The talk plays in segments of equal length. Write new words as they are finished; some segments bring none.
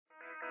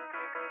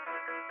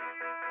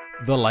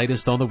The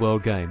latest on the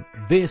world game.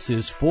 This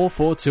is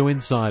 442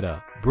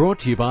 Insider, brought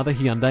to you by the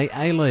Hyundai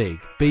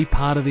A-League. Be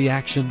part of the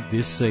action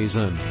this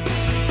season.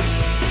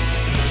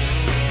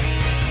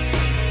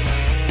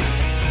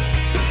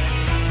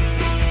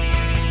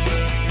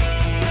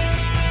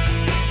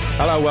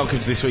 Hello, welcome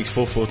to this week's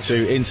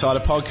 442 Insider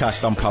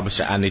Podcast. I'm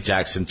publisher Andy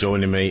Jackson.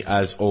 Joining me,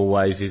 as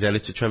always, is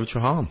editor Trevor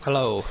Traham.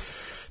 Hello.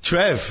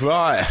 Trev,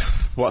 right,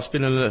 what's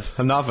been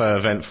another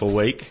eventful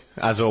week,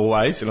 as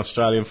always, in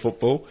Australian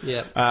football.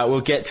 Yeah.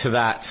 We'll get to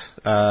that.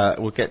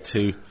 We'll get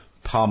to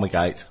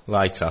Palmergate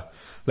later.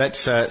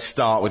 Let's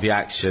start with the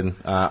action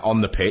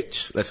on the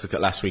pitch. Let's look at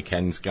last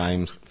weekend's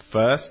games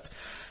first.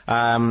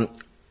 Melbourne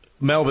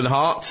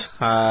Heart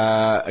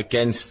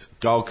against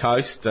Gold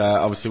Coast.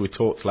 Obviously, we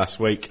talked last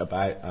week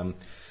about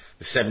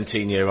the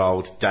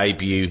 17-year-old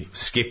debut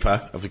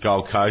skipper of the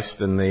Gold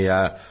Coast and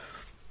the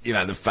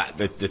fact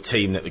that the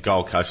team that the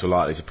Gold Coast were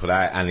likely to put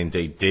out, and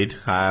indeed did,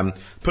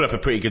 put up a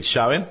pretty good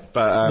showing.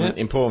 But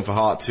important for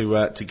Heart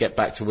to get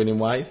back to winning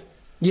ways.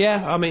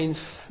 Yeah, I mean,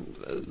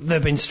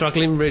 they've been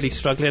really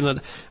struggling. And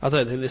I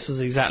don't think this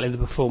was exactly the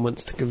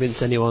performance to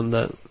convince anyone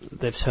that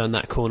they've turned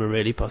that corner,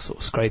 really, by sort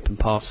of scraping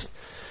past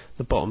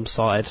the bottom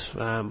side,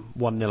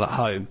 1-0 at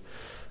home.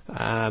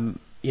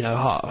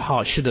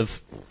 Heart should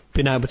have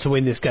been able to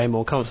win this game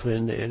more comfortably,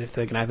 and if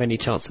they're going to have any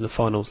chance in the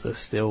finals, they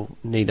still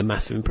need a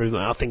massive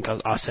improvement. I think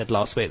I said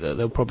last week that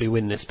they'll probably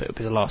win this, but it'll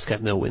be the last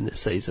game they'll win this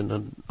season,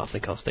 and I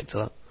think I'll stick to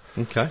that.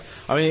 Okay.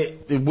 I mean,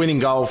 the winning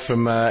goal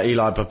from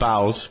Eli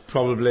Babal's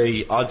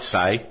probably, I'd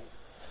say,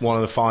 one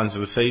of the finds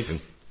of the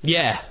season.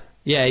 Yeah,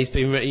 he's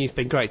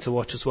been great to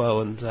watch as well,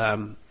 and I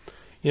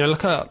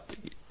like Hart,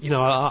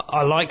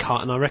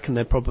 and I reckon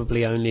they're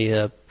probably only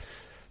a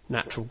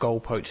natural goal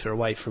poacher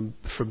away from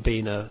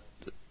being a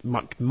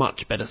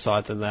much better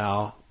side than they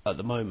are at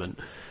the moment.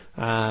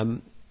 That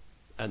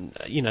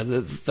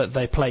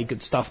they play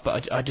good stuff,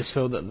 but I just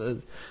feel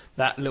that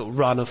that little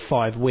run of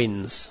 5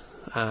 wins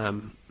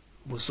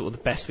was sort of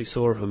the best we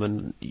saw of them,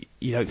 and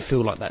you don't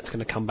feel like that's going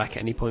to come back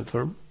at any point for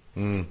them.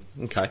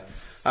 Okay.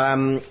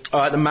 All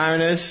right, the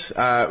Mariners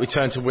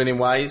return to winning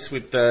ways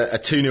with a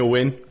 2-0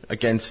 win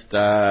against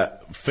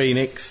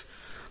Phoenix.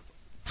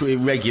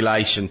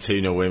 Regulation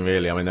 2-0 win,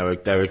 really. I mean,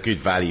 they were a good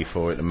value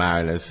for it, the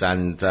Mariners,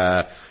 and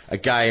a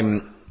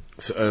game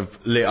sort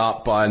of lit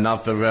up by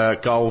another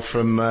goal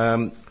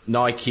from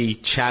Nike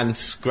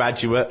chance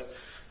graduate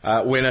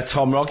winner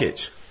Tom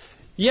Rogic.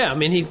 Yeah, I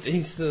mean,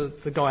 he's the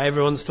guy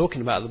everyone's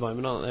talking about at the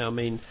moment, aren't they? I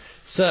mean,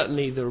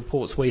 certainly the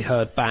reports we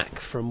heard back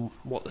from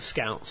what the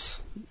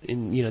scouts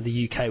in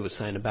the UK were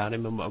saying about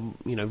him, and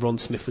Ron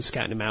Smith was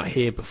scouting him out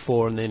here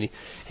before, and then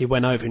he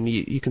went over, and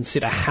you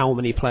consider how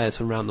many players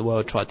from around the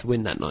world tried to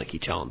win that Nike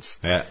chance.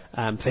 Yeah.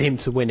 For him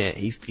to win it,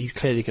 he's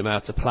clearly come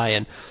out to play,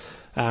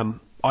 and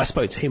I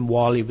spoke to him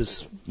while he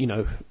was,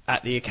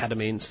 at the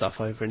academy and stuff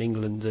over in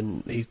England,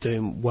 and he's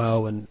doing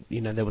well. And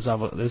there was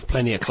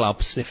plenty of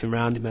clubs sniffing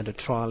around him. Had a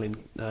trial in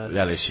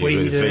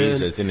Sweden. With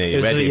visa, didn't he?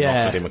 Reading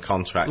offered him a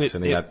contract,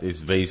 and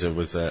his visa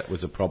was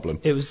a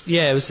problem. It was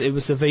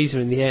the visa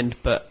in the end.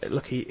 But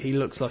look, he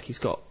looks like he's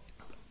got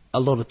a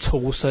lot of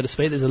tools, so to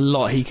speak. There's a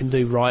lot he can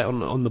do right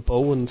on the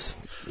ball, and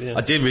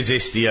I did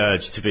resist the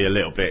urge to be a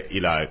little bit,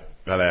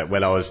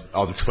 when I was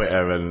on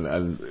Twitter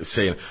and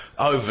seeing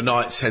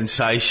overnight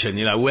sensation,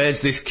 where's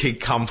this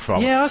kid come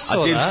from? Yeah,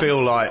 I did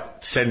feel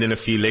like sending a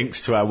few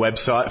links to our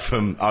website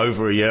from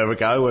over a year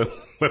ago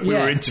when we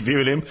were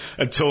interviewing him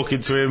and talking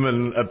to him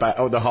and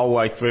about the whole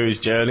way through his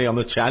journey on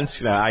the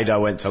chance. Ado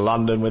went to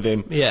London with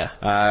him. Yeah.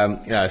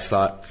 It's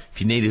like,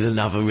 if you needed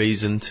another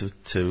reason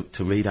to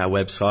read our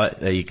website,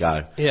 there you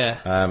go. Yeah.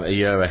 A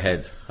year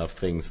ahead of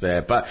things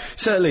there. But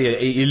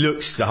certainly he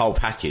looks the whole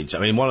package. I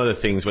mean, one of the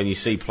things when you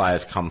see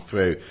players come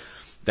through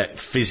that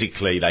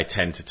physically they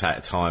tend to take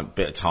a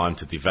bit of time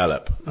to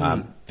develop.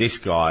 This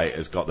guy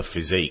has got the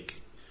physique.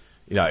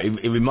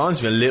 It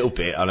reminds me a little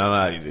bit, I don't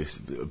know, this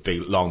is a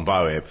big long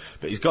bow here,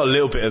 but he's got a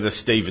little bit of the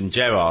Steven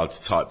Gerrard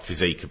type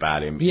physique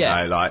about him.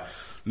 Yeah.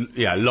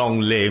 Long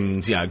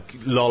limbs,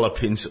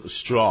 lolloping sort of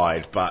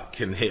stride, but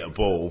can hit a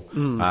ball.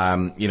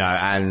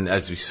 And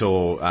as we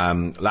saw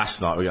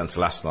last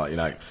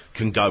night,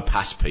 can go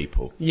past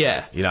people.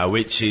 Yeah.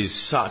 Which is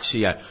such,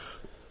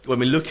 when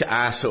we look at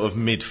our sort of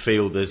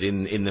midfielders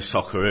in the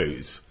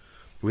Socceroos,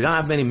 we don't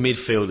have many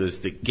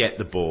midfielders that get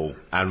the ball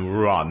and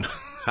run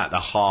at the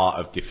heart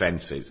of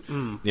defences.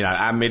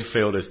 Our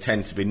midfielders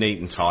tend to be neat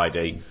and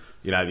tidy.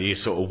 You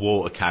sort of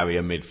water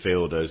carrier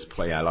midfielders,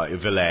 like your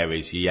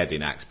Valeris, your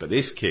Jedinaks. But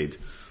this kid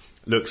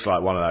looks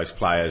like one of those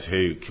players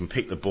who can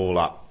pick the ball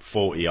up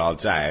 40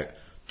 yards out,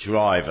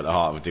 drive at the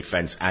heart of a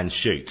defence and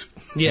shoot.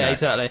 Yeah,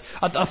 exactly.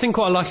 I think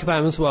what I like about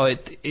him as well,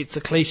 it's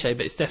a cliche,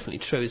 but it's definitely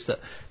true, is that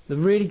the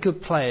really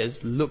good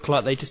players look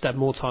like they just have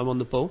more time on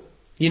the ball.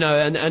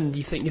 And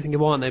you're thinking,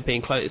 why aren't they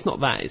being close? It's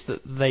not that. It's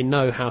that they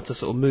know how to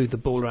sort of move the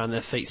ball around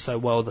their feet so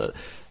well that,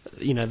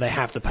 they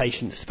have the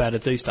patience to be able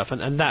to do stuff.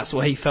 And that's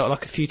what he felt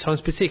like a few times,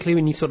 particularly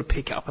when you sort of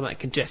pick up on that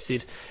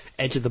congested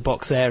edge of the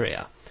box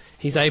area.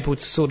 He's able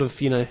to sort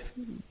of,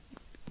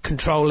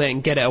 control it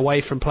and get it away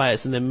from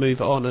players and then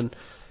move it on. And,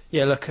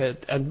 Yeah, look,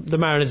 and the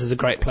Mariners is a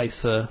great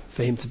place for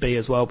him to be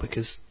as well,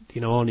 because,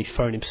 Arnie's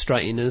thrown him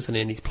straight in, isn't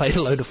he? And he's played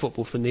a load of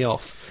football from the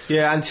off.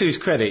 Yeah, and to his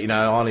credit,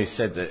 Arnie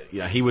said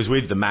that he was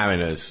with the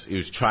Mariners. He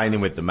was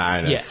training with the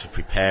Mariners to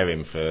prepare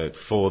him for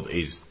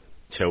his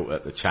tilt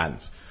at the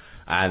chance.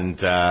 And,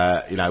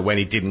 when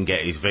he didn't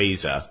get his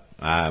visa,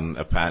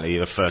 apparently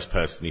the first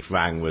person he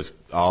rang was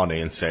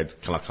Arnie and said,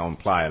 "Can I come and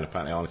play?" And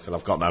apparently Arnie said,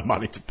 "I've got no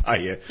money to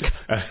pay you."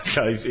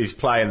 So he's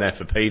playing there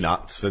for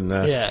peanuts, and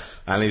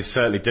he's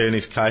certainly doing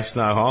his case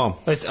no harm.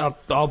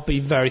 I'll be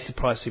very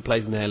surprised if he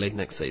plays in the A-League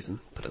next season,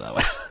 put it that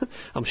way.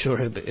 I'm sure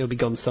he'll be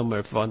gone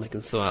somewhere, providing they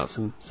can sort out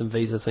some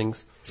visa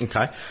things.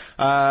 Okay.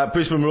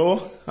 Brisbane Roar,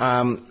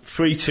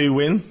 3-2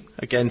 win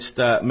against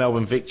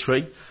Melbourne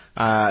Victory.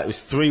 It was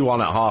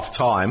 3-1 at half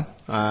time.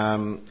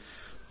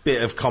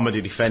 Bit of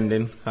comedy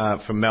defending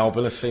from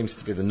Melbourne. It seems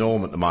to be the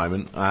norm at the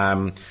moment.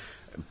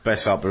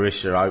 Besart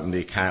Berisha opened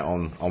the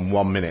account on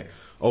 1 minute.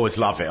 Always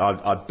love it.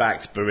 I'd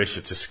backed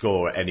Berisha to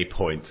score at any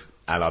point,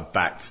 and I'd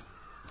backed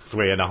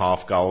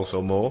 3.5 goals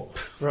or more.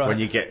 Right.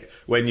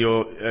 When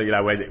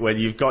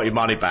you've got your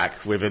money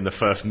back within the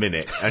first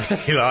minute,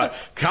 and you're like,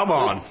 come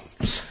on.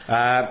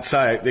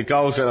 So the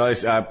goals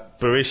are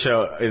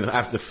Berisha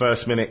after the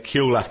first minute,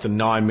 Kuehl after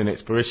 9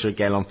 minutes, Berisha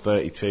again on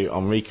 32,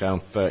 Enrique on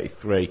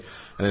 33.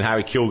 And then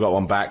Harry Kuehl got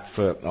one back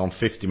on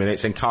 50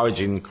 minutes.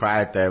 Encouraging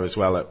crowd there as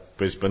well at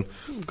Brisbane.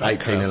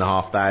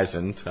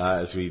 18,500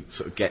 as we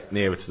sort of get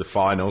nearer to the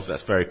finals.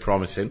 That's very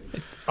promising.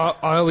 I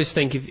always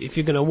think if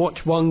you're going to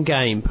watch one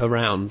game per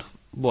round,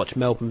 watch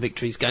Melbourne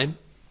Victory's game,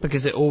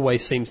 because it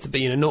always seems to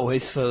be, not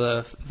always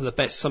for the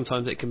best.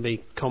 Sometimes it can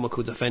be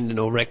comical defending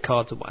or red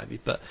cards or whatever.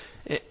 But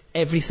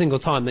every single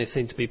time they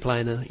seem to be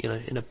playing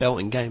in a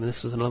belting game, and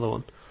this was another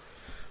one.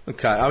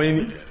 Okay, I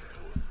mean,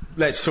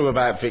 let's talk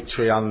about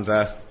Victory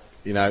under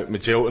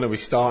Magilton. Are we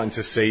starting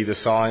to see the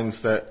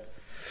signs that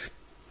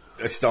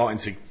are starting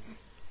to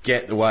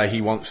get the way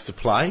he wants to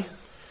play?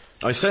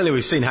 I mean, certainly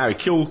we've seen Harry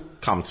Kuehl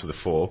come to the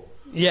fore.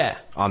 Yeah.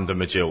 Under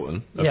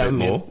Magilton a bit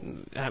more.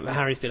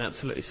 Harry's been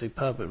absolutely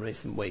superb in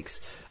recent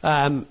weeks.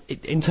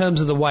 In terms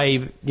of the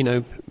way,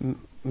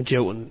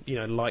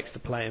 Magilton, likes to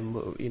play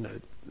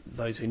him,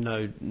 those who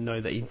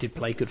know that he did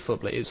play good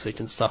football at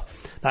Ipswich and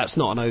stuff, that's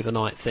not an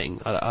overnight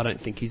thing. I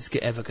don't think he's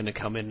ever going to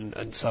come in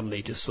and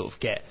suddenly just sort of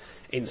get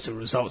instant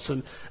results.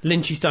 And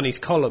Lynchy's done his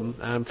column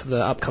for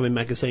the upcoming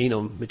magazine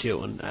on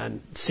Magilton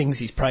and sings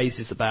his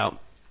praises about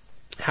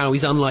how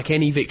he's unlike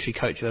any Victory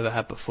coach we've ever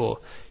had before.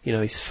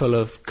 He's full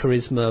of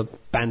charisma,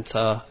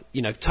 banter,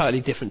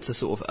 totally different to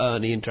sort of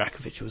Ernie and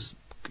Drakovic, who was,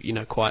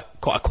 quite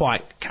a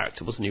quiet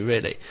character, wasn't he,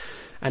 really?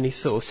 And he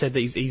sort of said that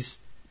he's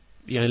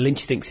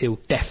Lynchy thinks he'll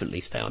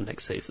definitely stay on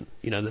next season.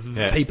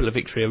 The people of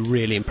Victory are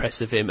really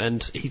impressed with him,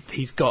 and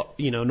he's got,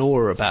 an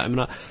aura about him.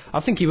 And I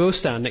think he will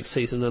stay on next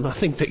season, and I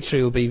think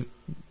Victory will be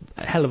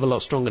a hell of a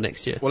lot stronger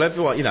next year. Well,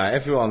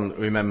 everyone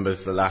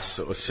remembers the last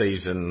sort of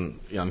season,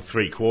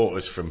 3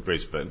 quarters from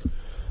Brisbane,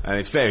 and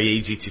it's very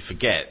easy to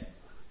forget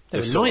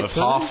the sort of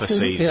half a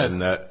season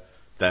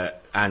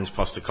that Ange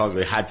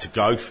Postecoglou had to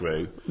go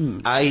through,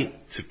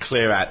 to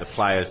clear out the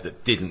players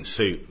that didn't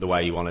suit the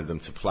way he wanted them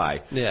to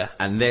play,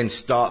 and then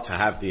start to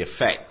have the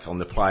effect on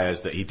the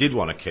players that he did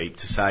want to keep,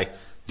 to say,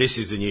 this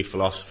is the new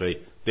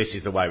philosophy, this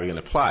is the way we're going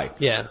to play.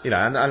 Yeah.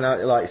 And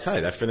like you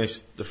say, they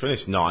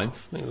finished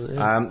ninth.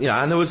 And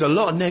there was a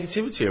lot of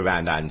negativity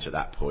around Ange at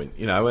that point.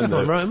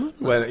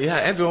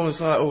 Everyone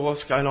was like, "Oh,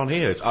 what's going on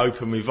here?" It's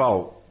open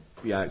revolt.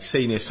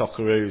 Senior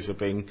Socceroos are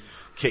being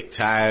kicked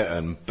out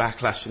and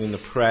backlashing in the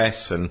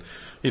press, and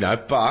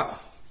but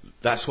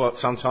that's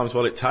sometimes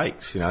what it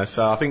takes.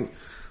 So I think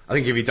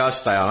if he does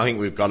stay on, I think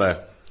we've got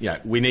to,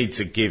 we need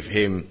to give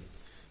him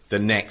the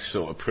next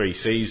sort of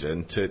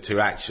pre-season to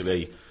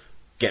actually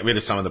get rid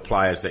of some of the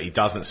players that he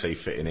doesn't see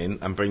fitting in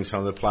and bring some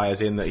of the players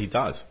in that he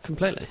does.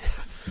 Completely.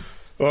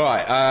 All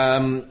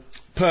right,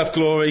 Perth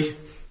Glory,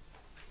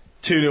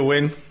 2-0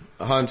 win,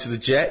 home to the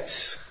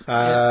Jets,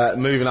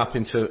 moving up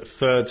into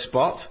 3rd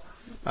spot.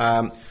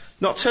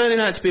 Not turning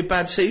out to be a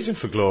bad season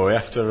for Glory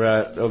after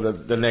all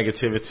the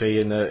negativity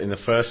in the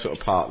first sort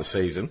of part of the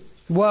season.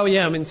 Well,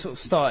 yeah, sort of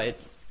started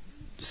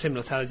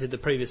similar to how they did the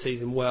previous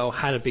season. Well,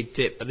 had a big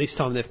dip, but this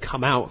time they've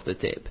come out of the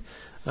dip.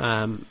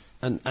 And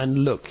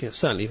look,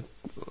 certainly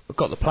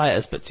got the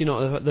players, but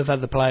they've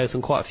had the players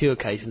on quite a few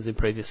occasions in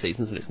previous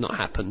seasons, and it's not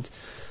happened.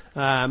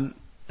 I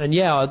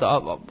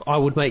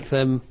would make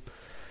them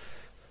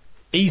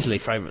easily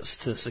favourites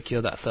to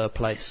secure that 3rd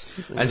place.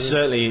 And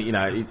certainly,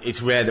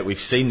 it's rare that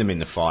we've seen them in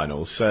the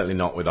finals. Certainly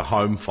not with a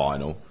home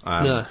final.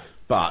 No.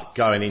 But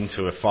going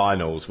into a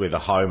finals with a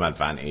home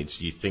advantage,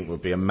 you think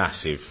would be a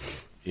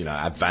massive,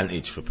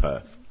 advantage for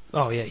Perth.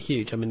 Oh yeah,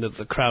 huge.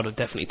 The crowd would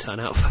definitely turn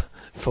out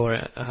for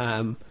it.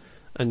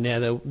 And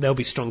they'll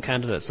be strong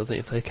candidates, I think,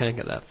 if they can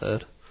get that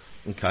 3rd.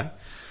 Okay.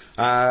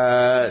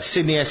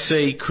 Sydney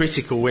SC,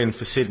 critical win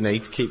for Sydney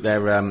to keep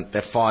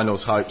their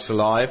finals hopes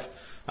alive.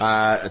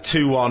 A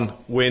 2-1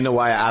 win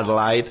away at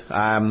Adelaide.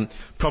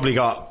 Probably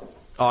got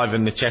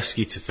Ivan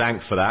Nichevsky to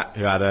thank for that,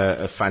 who had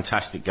a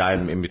fantastic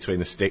game in between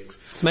the sticks.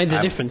 It's made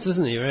a difference,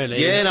 hasn't he,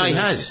 really? Yeah, no, he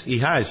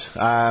has.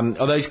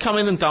 Although he's come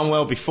in and done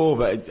well before,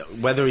 but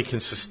whether he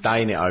can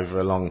sustain it over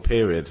a long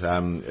period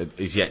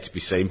is yet to be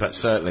seen. But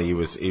certainly he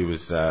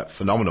was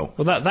phenomenal.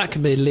 Well, that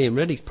can be Liam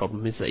Reddy's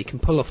problem, is that he can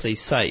pull off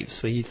these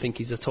saves where you think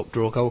he's a top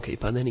draw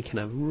goalkeeper, and then he can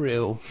have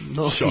real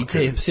nasty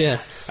tips. Yeah.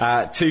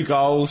 2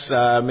 goals,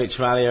 Mitch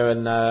Malia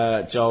and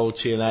Joel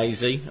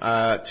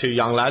Chianese, 2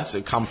 young lads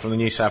that come from the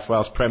New South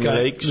Wales Premier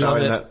League,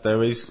 showing that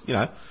there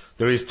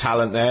is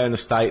talent there in the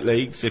state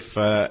leagues if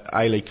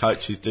A-League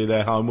coaches do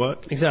their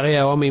homework. Exactly,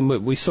 yeah. I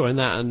mean, we saw in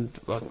that, and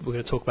we're going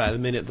to talk about in a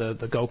minute,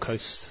 the Gold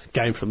Coast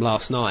game from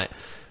last night,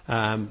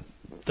 that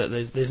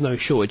there's no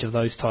shortage of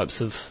those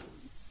types of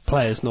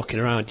players knocking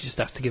around. You just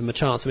have to give them a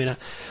chance. I mean,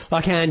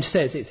 like Ange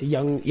says, it's a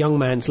young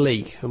man's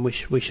league, and we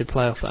should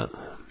play off that.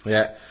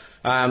 Yeah.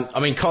 I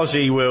mean,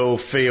 Cozzy will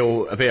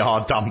feel a bit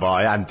hard done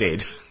by, and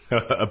did,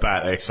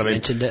 about this. I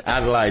mean,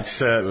 Adelaide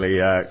certainly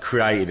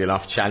created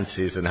enough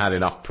chances and had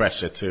enough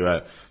pressure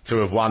to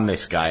have won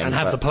this game. And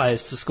have the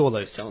players to score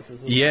those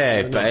chances.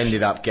 Yeah, but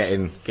ended up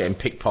getting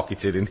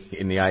pickpocketed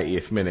in the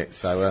 80th minute.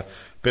 So a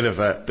bit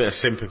of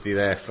sympathy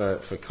there for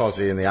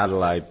Cozzy and the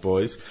Adelaide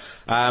boys.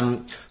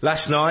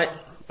 Last night,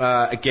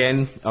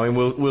 again, I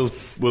mean,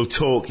 we'll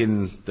talk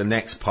in the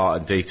next part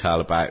in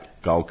detail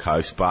about Gold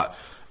Coast, but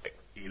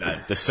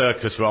the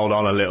circus rolled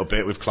on a little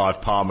bit with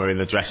Clive Palmer in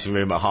the dressing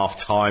room at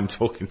half-time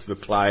talking to the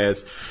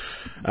players.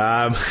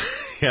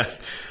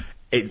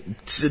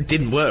 It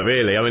didn't work,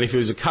 really. I mean, if he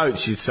was a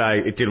coach, you'd say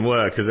it didn't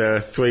work because they were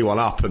 3-1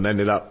 up and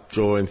ended up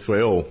drawing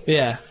 3-3.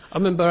 Yeah. I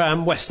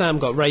remember West Ham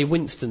got Ray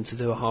Winston to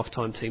do a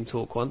half-time team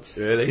talk once.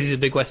 Really? Because he's a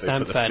big West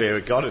Ham fan. The fear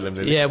of God in him,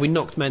 didn't he? Yeah, we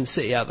knocked Man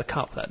City out of the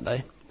cup that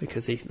day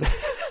because he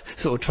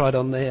sort of tried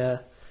on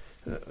the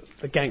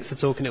gangster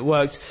talk, and it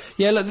worked.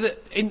 Yeah, look,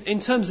 in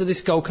terms of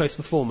this Gold Coast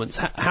performance,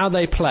 how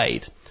they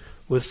played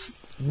was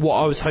what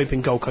I was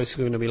hoping Gold Coast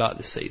were going to be like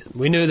this season.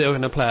 We knew they were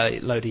going to play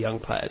a load of young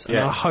players, and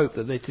I hope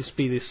that they'd just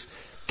be this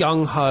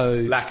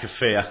gung-ho... lack of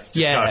fear.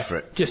 Just go for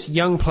it. Just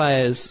young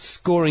players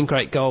scoring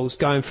great goals,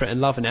 going for it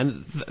and loving it.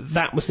 And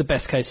that was the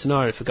best case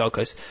scenario for Gold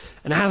Coast.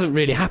 And it hasn't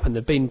really happened.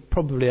 They've been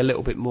probably a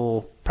little bit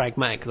more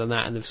pragmatic than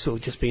that, and they've sort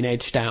of just been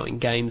edged out in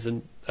games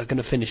and are going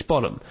to finish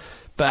bottom.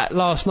 But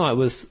last night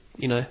was,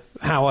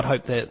 how I'd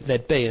hoped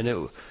they'd be, and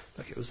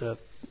it was a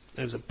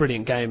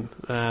brilliant game.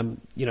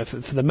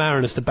 For the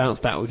Mariners to bounce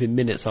back within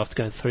minutes after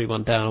going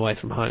 3-1 down away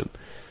from home,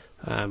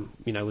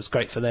 was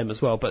great for them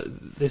as well.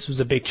 But this was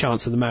a big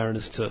chance for the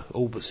Mariners to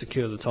all but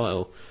secure the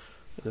title.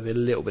 They'd be a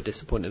little bit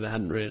disappointed they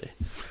hadn't really.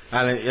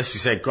 And as we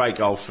said, great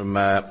goal from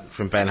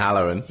Ben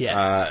Halloran.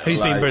 Yeah,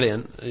 who's been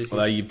brilliant.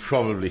 Although you'd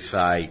probably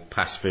say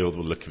Passfield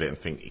will look at it and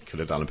think he could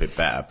have done a bit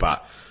better,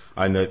 but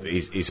I know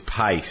his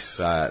pace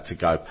to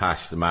go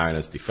past the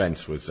Mariners'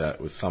 defence was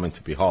something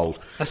to behold.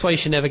 That's why you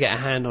should never get a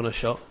hand on a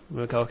shot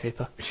with a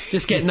goalkeeper.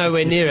 Just get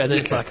nowhere near it, and then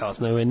it's like, it's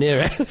nowhere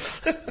near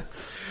it.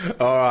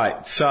 All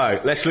right, so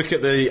let's look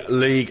at the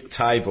league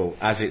table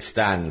as it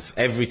stands.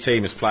 Every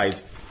team has played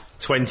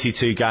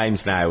 22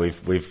 games now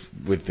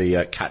with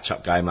the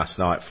catch-up game last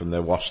night from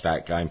the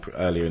washed-out game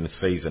earlier in the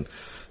season.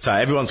 So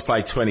everyone's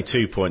played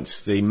 22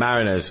 points. The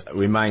Mariners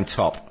remain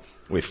top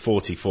with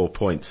 44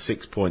 points,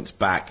 6 points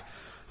back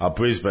are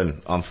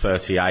Brisbane on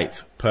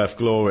 38, Perth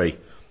Glory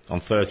on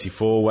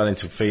 34,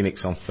 Wellington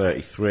Phoenix on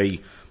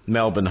 33,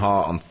 Melbourne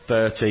Heart on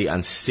 30,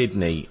 and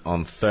Sydney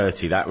on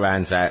 30. That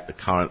rounds out the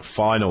current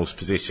finals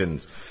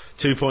positions.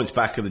 2 points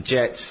back are the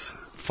Jets,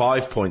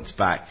 5 points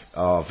back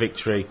are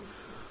Victory,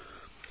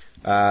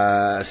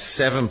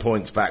 7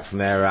 points back from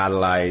there are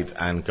Adelaide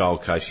and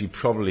Gold Coast. You'd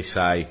probably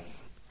say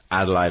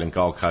Adelaide and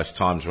Gold Coast,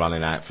 time's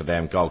running out for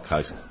them. Gold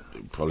Coast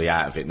probably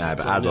out of it now,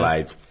 but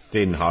Adelaide,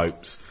 thin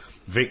hopes.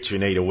 Victory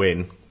need a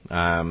win.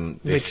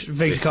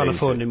 Victory can't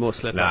afford any more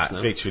slip-ups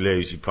now. Victory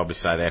lose, you'd probably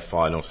say their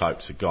finals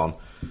hopes are gone.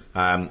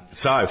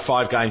 So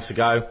 5 games to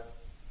go,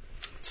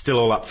 still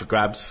all up for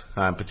grabs,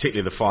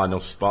 particularly the final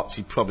spots.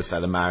 You'd probably say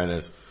the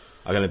Mariners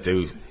are going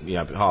to do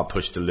a hard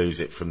push to lose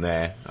it from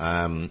there,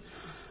 and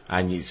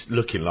it's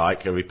looking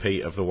like a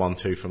repeat of the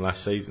 1-2 from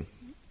last season.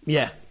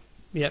 Yeah,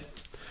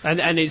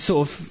 and it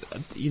sort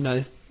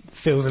of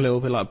feels a little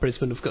bit like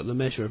Brisbane have got the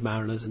measure of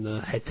Mariners in the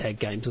head-to-head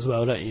games as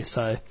well, don't you?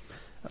 So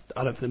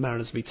I don't think the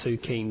Mariners will be too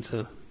keen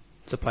to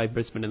play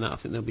Brisbane in that. I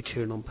think they'll be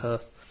cheering on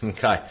Perth.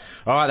 Okay.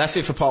 All right, that's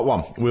it for part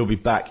 1. We'll be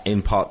back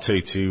in part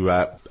 2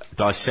 to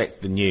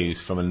dissect the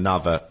news from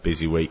another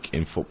busy week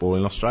in football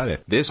in Australia.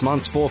 This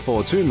month's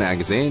 442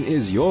 magazine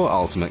is your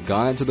ultimate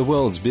guide to the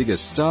world's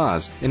biggest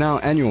stars in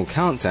our annual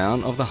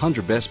countdown of the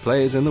 100 best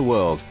players in the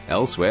world.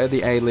 Elsewhere,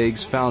 the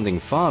A-League's founding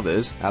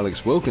fathers,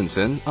 Alex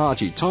Wilkinson,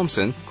 Archie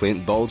Thompson,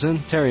 Clint Bolton,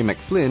 Terry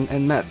McFlynn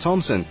and Matt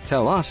Thompson,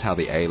 tell us how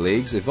the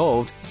A-League's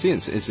evolved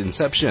since its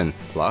inception.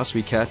 Plus,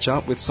 we catch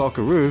up with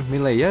Socceroo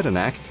Mile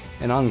Jedinak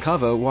and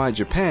uncover why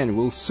Japan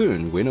will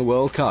soon win a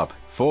World Cup.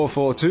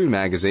 442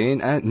 magazine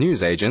at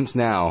newsagents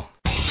now.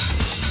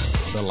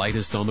 The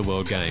latest on the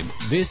world game.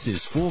 This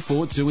is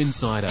 442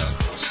 Insider.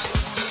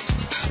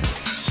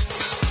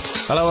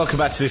 Hello, welcome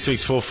back to this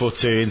week's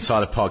 442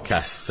 Insider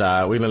Podcast.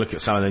 We're going to look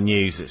at some of the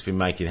news that's been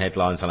making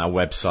headlines on our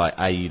website,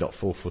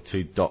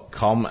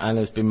 au.442.com, and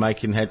has been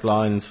making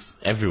headlines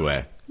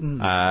everywhere.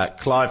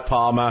 Clive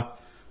Palmer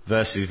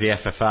versus the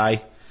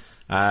FFA.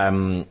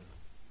 An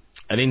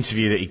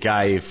interview that he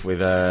gave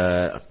with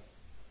a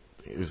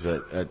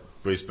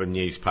Brisbane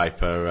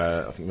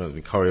newspaper, I think it might have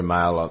been Courier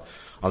Mail,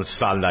 on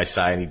Sunday,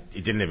 saying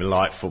he didn't even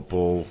like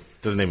football,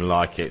 doesn't even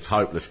like it, it's a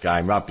hopeless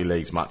game, rugby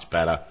league's much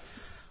better.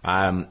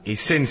 He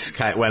since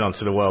went on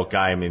to the World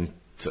Game in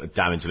sort of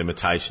damage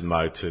limitation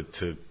mode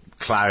to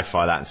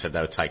clarify that, and said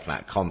they were taken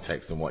out of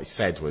context, and what he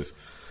said was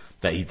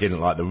that he didn't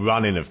like the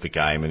running of the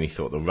game, and he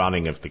thought the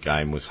running of the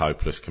game was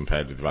hopeless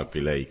compared with rugby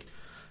league.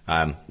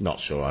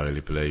 Not sure I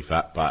really believe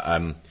that, but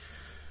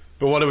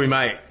what do we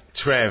make?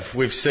 Trev,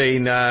 we've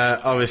seen,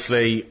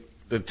 obviously,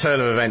 the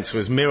turn of events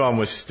was Miron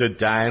was stood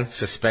down,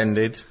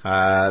 suspended,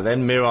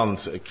 then Miron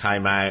sort of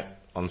came out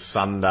on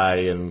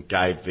Sunday and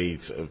gave the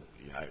sort of,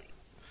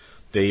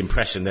 the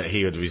impression that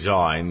he had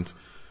resigned,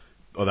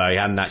 although he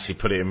hadn't actually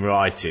put it in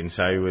writing,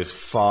 so he was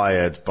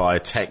fired by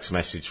a text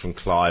message from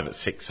Clive at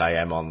 6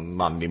 a.m. on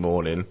Monday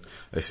morning.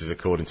 This is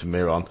according to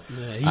Miron.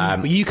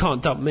 Yeah, you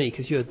can't dump me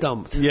because you're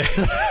dumped. Yeah.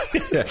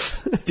 Yeah.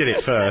 Did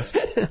it first.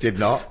 Did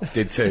not.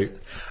 Did too.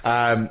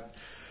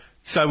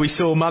 So we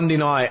saw Monday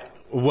night,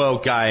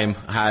 World Game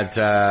had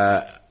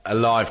a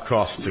live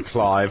cross to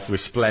Clive,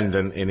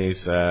 resplendent in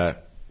his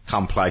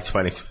Come Play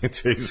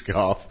 2022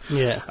 scarf.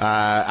 Yeah.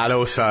 And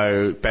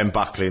also Ben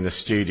Buckley in the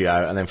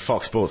studio, and then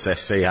Fox Sports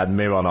FC had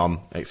Miron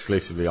on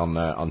exclusively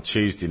on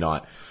Tuesday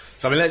night.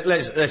 So I mean,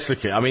 let's look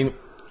at it. I mean,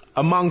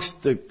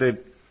 amongst a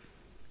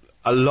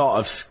lot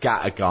of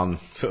scattergun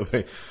sort of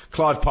thing,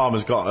 Clive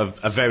Palmer's got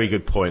a very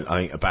good point,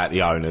 I think, about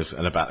the owners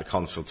and about the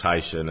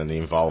consultation and the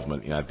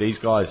involvement. You know, these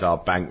guys are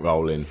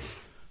bankrolling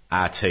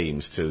our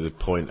teams to the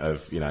point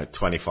of,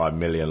 25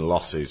 million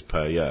losses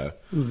per year.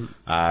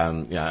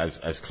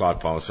 As Clive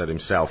Palmer said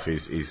himself,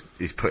 he's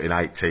putting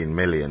 18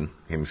 million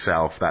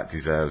himself. That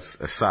deserves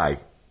a say.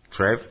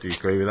 Trev, do you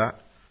agree with that?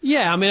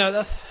 Yeah, I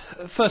mean,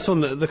 first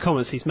one, the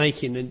comments he's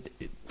making in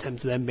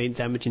terms of them being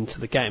damaging to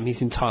the game,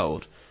 he's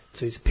entitled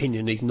to his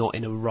opinion. He's not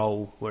in a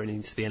role where he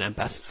needs to be an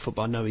ambassador for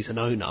football. I know he's an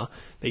owner,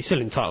 but he's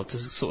still entitled to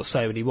sort of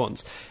say what he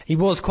wants. He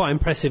was quite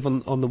impressive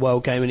on the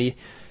World Game, and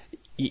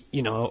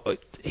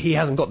he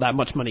hasn't got that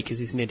much money because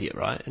he's an idiot,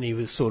 right? And he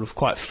was sort of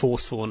quite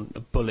forceful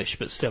and bullish,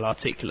 but still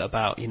articulate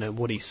about,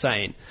 what he's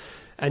saying.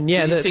 And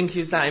yeah, do you think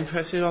he's that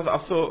impressive?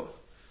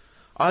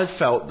 I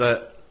felt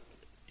that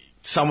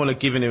someone had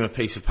given him a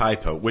piece of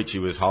paper, which he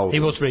was holding. He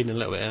was reading a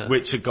little bit, yeah.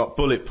 Which had got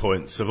bullet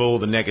points of all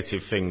the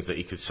negative things that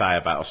he could say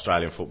about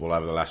Australian football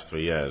over the last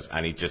 3 years,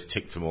 and he just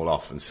ticked them all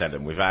off and said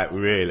them without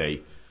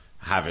really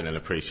having an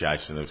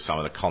appreciation of some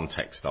of the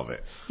context of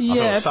it. Yeah. I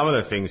thought some of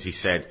the things he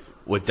said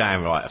were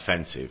downright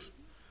offensive.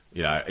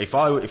 If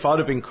I'd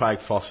have been Craig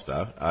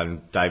Foster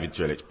and David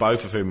Drillich,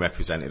 both of whom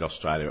represented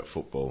Australia at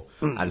football,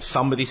 and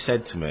somebody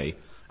said to me,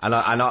 and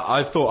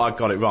I thought I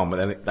got it wrong, but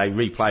then they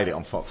replayed it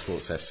on Fox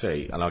Sports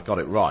FC, and I got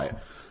it right.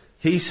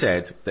 He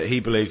said that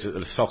he believes that the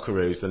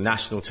Socceroos, the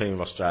national team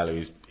of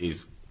Australia,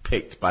 is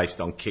picked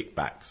based on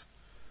kickbacks.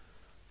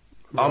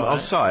 Right. I'm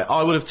sorry,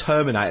 I would have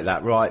terminated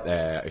that right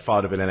there if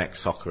I'd have been an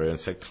ex-Socceroo and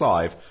said,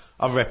 Clive,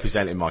 I've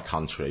represented my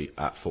country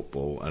at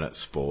football and at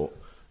sport,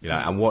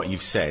 and what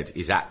you've said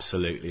is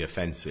absolutely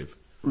offensive.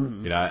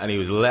 And he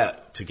was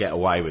let to get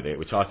away with it,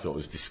 which I thought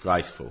was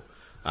disgraceful.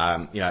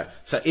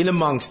 So in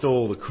amongst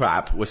all the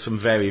crap were some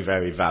very,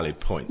 very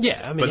valid points.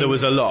 Yeah, I mean, but there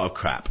was a lot of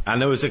crap,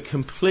 and there was a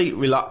complete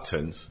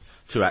reluctance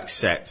to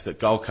accept that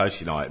Gold Coast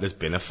United has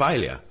been a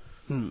failure.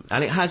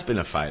 And it has been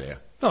a failure.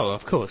 Oh,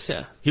 of course,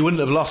 yeah. He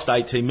wouldn't have lost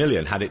 18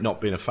 million had it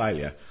not been a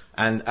failure.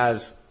 And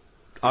as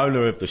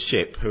owner of the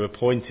ship, who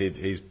appointed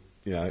his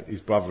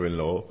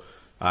brother-in-law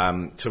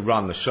to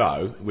run the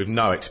show with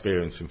no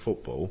experience in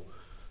football,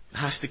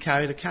 has to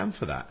carry the can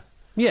for that.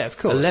 Yeah, of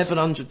course.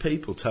 1,100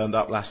 people turned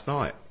up last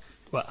night.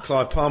 Well,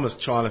 Clive Palmer's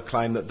trying to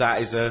claim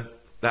that's a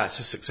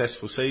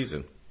successful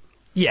season.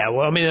 Yeah,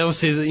 well, I mean,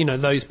 obviously,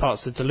 those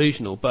parts are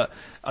delusional, but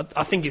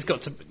I think it's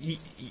got to.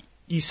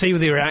 You see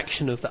with the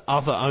reaction of the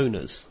other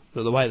owners,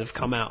 that the way they've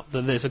come out,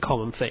 that there's a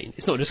common theme.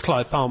 It's not just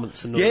Clive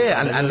Palmer's. And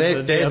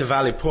they're the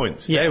valid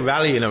points. Yeah. They're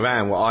rallying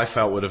around what I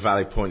felt were the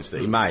valid points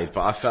that he made,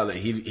 but I felt that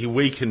he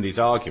weakened his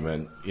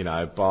argument,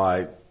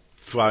 by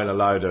throwing a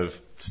load of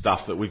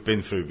stuff that we've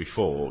been through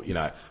before.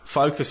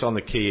 Focus on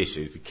the key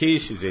issues. The key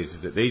issues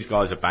is that these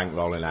guys are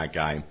bankrolling our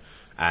game,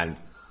 and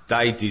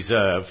they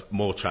deserve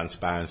more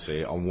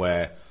transparency on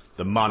where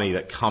the money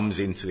that comes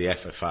into the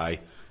FFA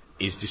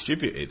is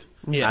distributed.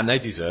 Yeah. And they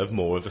deserve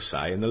more of a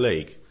say in the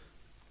league.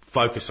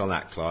 Focus on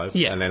that, Clive.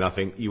 Yeah. And then I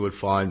think you would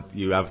find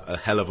you have a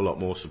hell of a lot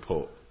more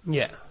support.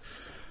 Yeah.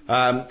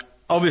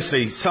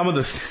 Obviously, some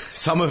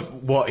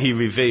of what he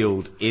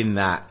revealed in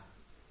that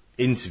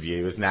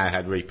interview has now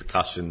had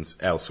repercussions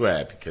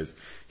elsewhere, because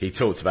he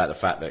talked about the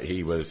fact that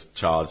he was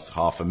charged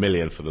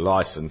 $500,000 for the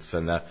licence,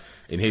 and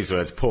in his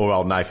words, poor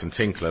old Nathan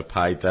Tinkler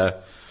paid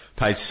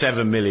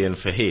 $7 million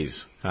for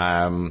his,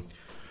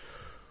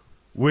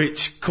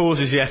 which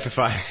causes the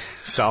FFA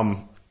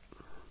some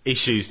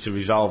issues to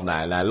resolve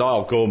now. Now,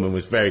 Lyle Gorman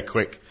was very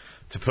quick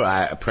to put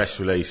out a press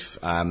release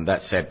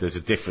that said there's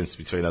a difference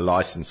between a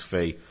licence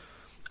fee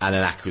and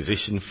an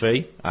acquisition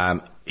fee.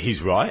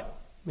 He's right.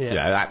 Yeah.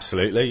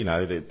 Absolutely.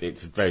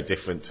 It's very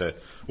different to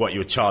what you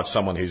would charge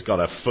someone who's got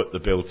to foot the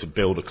bill to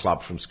build a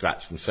club from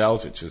scratch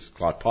themselves, which is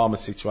Clive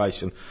Palmer's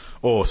situation,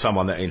 or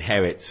someone that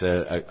inherits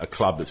a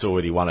club that's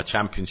already won a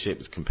championship,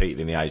 has competed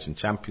in the Asian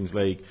Champions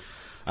League.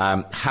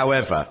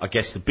 However, I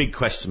guess the big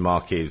question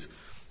mark is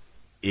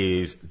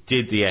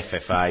did the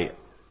FFA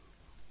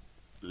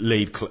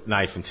lead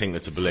Nathan Tinkler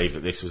to believe that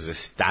this was a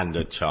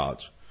standard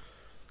charge?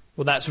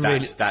 Well,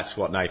 that's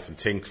what Nathan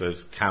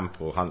Tinkler's camp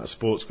or Hunter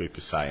Sports Group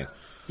is saying.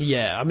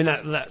 Yeah, I mean,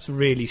 that's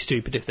really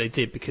stupid if they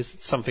did, because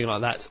something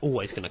like that's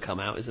always going to come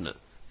out, isn't it?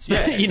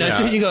 Yeah,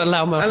 So you've got to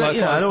allow them.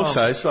 And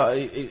also, it's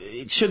like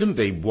it shouldn't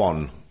be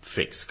one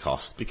fixed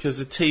cost, because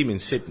a team in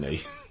Sydney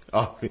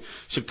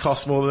should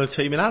cost more than a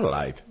team in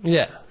Adelaide.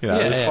 Yeah.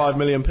 There's 5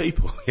 million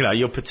people.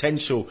 Your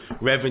potential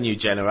revenue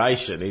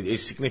generation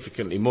is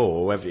significantly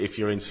more if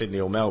you're in Sydney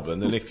or Melbourne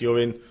than if you're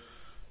in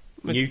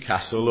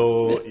Newcastle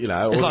or or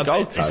the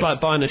Gold Coast. It's like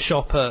buying a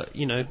shop at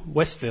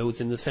Westfields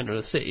in the centre of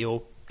the city,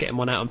 or getting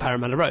one out on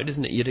Parramatta Road,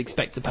 isn't it? You'd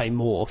expect to pay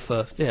more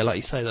for, like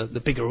you say, the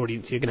bigger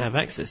audience you're going to have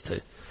access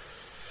to.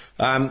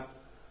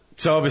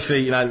 So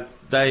obviously,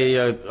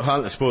 they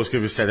Hunter Sports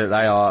Group have said that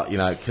they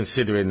are,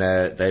 considering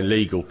their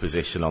legal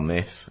position on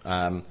this.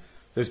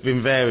 There's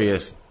been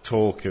various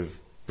talk of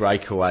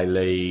breakaway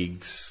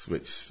leagues,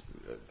 which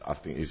I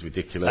think is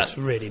ridiculous. That's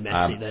really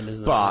messy, then,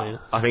 isn't it? But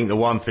I think the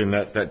one thing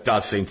that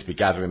does seem to be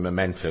gathering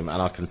momentum,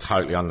 and I can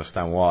totally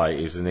understand why,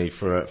 is the need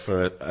for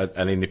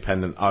an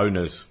independent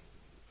owners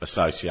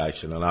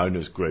association, an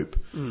owners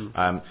group,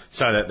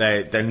 so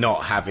that they're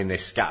not having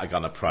this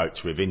scattergun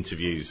approach with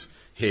interviews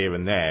here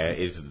and there.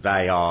 Is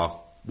they are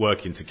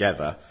working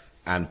together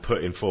and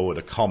putting forward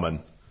a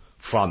common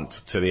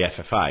front to the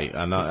FFA,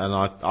 and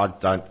I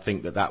don't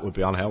think that would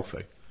be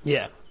unhealthy.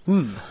 Yeah.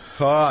 All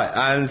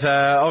right, and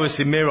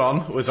obviously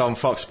Miron was on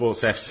Fox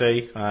Sports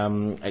FC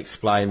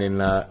explaining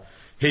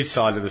his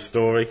side of the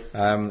story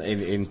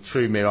in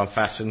true Miron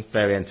fashion.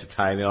 Very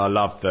entertaining. I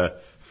love the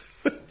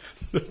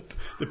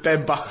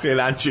Ben Buckley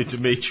and Andrew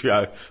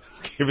Demetrio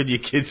giving your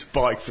kids a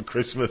bike for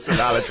Christmas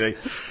analogy.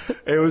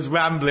 It was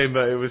rambling,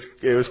 but it was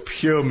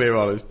pure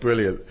Miron. It was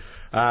brilliant.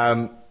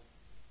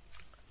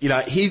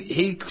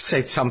 He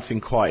said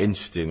something quite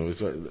interesting. It was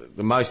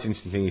the most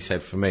interesting thing he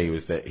said for me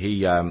was that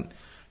he,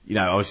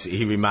 obviously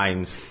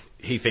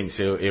he thinks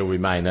he'll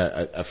remain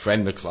a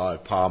friend of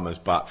Clive Palmer's,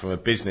 but from a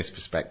business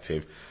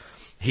perspective,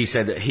 he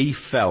said that he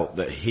felt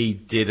that he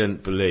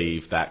didn't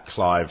believe that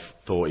Clive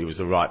thought he was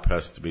the right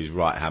person to be his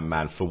right-hand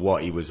man for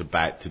what he was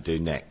about to do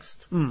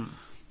next.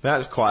 That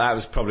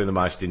was probably the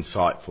most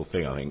insightful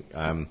thing, I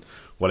think.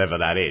 Whatever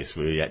that is,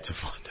 we're yet to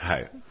find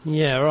out.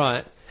 Yeah,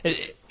 right.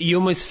 You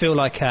almost feel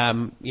like,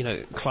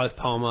 Clive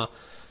Palmer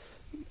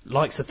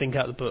likes to think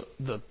out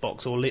the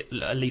box, or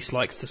at least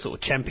likes to sort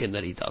of champion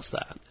that he does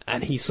that.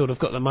 And he's sort of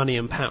got the money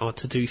and power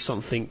to do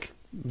something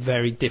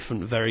very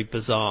different, very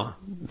bizarre,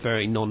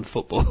 very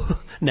non-football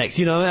next.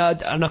 And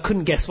I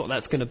couldn't guess what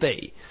that's going to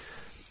be.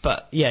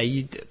 But yeah,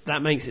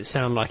 that makes it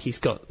sound like he's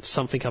got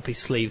something up his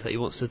sleeve that he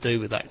wants to do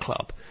with that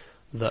club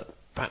that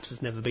perhaps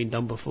has never been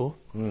done before.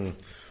 Well,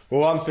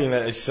 one thing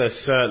that is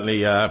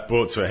certainly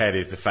brought to a head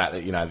is the fact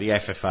that the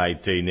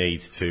FFA do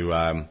need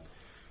to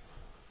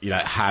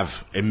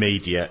have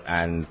immediate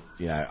and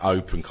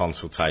open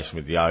consultation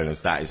with the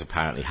owners. That is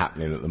apparently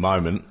happening at the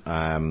moment.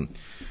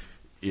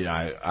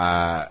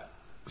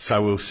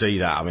 So we'll see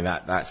that. I mean,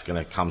 that's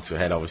going to come to a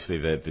head. Obviously,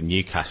 the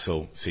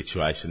Newcastle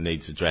situation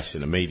needs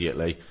addressing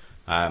immediately.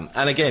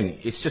 And again,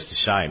 it's just a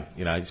shame.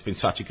 It's been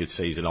such a good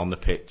season on the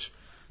pitch.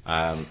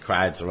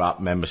 Crowds are up,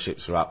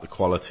 memberships are up, the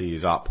quality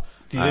is up.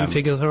 Viewing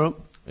figures are up.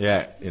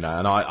 Yeah, and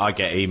I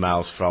get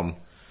emails from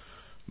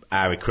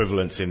our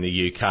equivalents in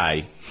the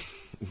UK,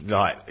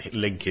 like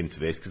linking to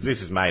this, because this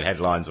has made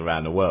headlines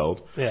around the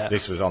world. Yeah.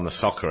 This was on the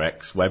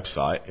SoccerX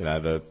website,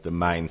 the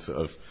main sort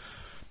of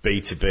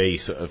B2B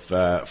sort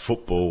of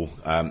football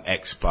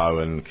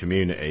expo and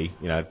community.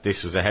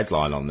 This was a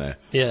headline on there,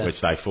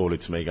 which they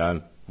forwarded to me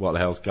going, what the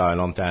hell's going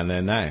on down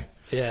there now?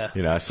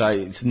 Yeah. So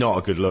it's not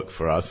a good look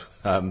for us.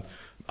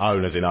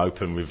 Owners in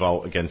open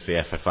revolt against the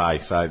FFA.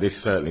 So this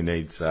certainly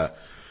needs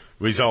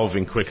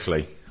resolving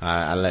quickly.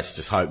 And let's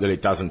just hope that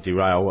it doesn't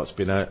derail what's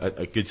been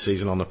a good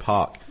season on the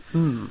park.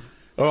 All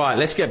right,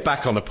 let's get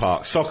back on the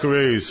park.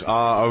 Socceroos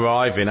are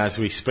arriving as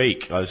we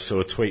speak. I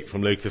saw a tweet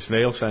from Lucas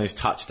Neal saying he's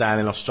touchdown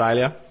in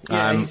Australia.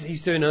 Yeah,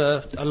 he's doing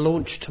a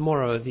launch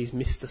tomorrow of his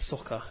Mr.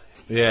 Soccer.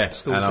 Yeah,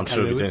 and I'm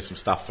sure he'll be doing some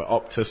stuff for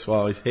Optus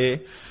while he's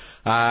here.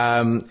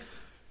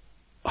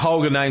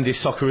 Holger named his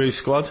Socceroos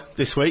squad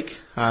this week.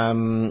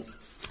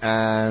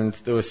 And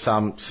there were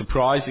some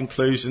surprise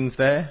inclusions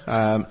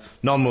there.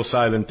 None more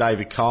so than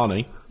David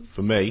Carney,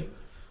 for me.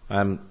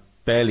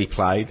 Barely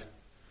played.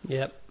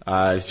 Yep.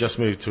 He's just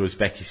moved to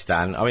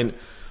Uzbekistan. I mean,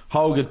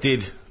 Holger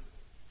did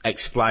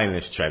explain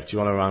this, Trev. Do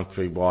you want to run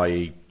through why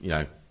he,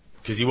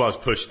 because he was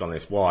pushed on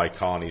this, why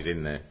Carney's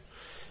in there?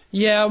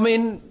 Yeah, I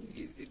mean,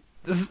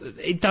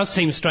 it does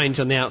seem strange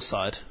on the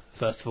outside,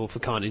 first of all, for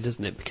Carney,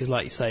 doesn't it? Because,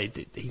 like you say,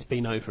 he's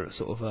been over at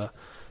sort of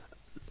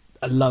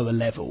a lower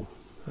level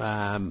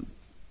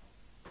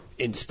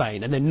in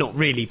Spain, and then not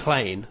really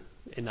playing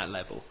in that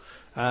level.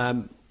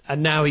 And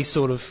now he's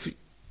sort of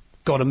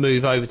got to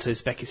move over to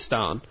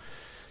Uzbekistan.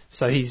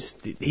 So he's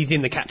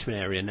in the catchment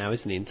area now,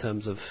 isn't he, in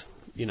terms of,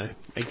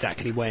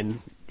 exactly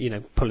when,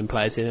 pulling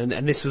players in.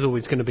 And this was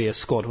always going to be a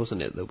squad,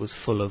 wasn't it, that was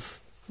full of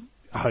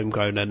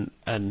homegrown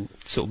and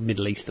sort of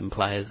Middle Eastern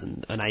players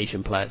and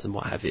Asian players and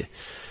what have you.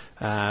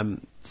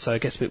 So I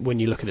guess when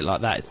you look at it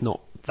like that, it's not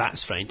that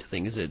strange a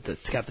thing, is it,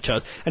 to have the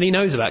chance? And he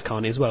knows about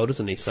Carney as well,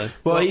 doesn't he? So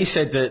well, he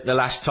said that the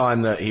last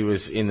time that he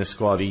was in the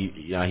squad,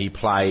 he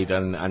played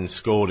and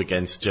scored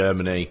against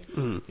Germany,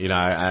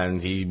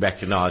 and he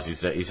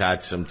recognises that he's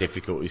had some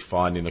difficulties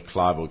finding a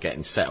club or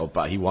getting settled,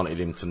 but he wanted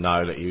him to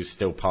know that he was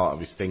still part of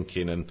his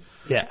thinking and,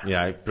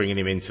 bringing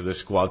him into the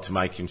squad to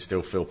make him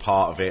still feel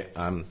part of it.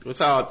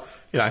 So,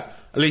 at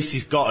least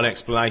he's got an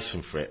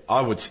explanation for it.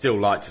 I would still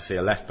like to see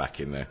a left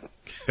back in there.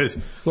 Because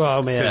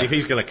if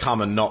he's going to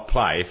come and not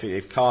play,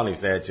 if Carney's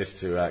there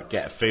just to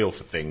get a feel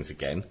for things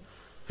again,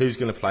 who's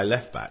going to play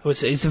left back? Well,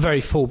 it's a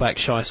very full-back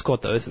shy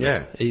squad, though, isn't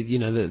it?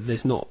 Yeah.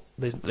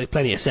 There's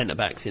plenty of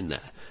centre-backs in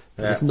there.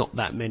 But there's not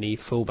that many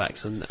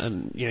full-backs,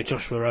 and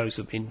Joshua Rose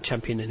have been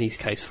championing his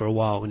case for a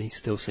while, and he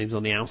still seems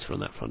on the outer on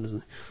that front,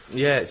 doesn't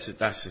he? Yeah,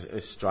 that's a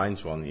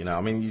strange one.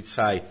 I mean, you'd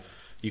say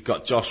you've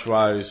got Josh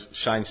Rose,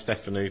 Shane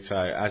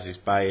Stefanuto, Aziz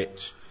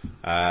Bajic,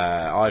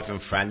 Ivan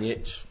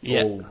Franjic,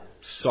 all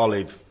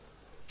solid,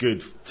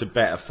 good to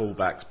better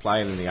fullbacks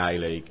playing in the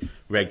A-League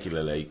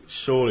regularly.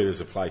 Surely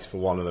there's a place for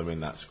one of them in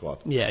that squad.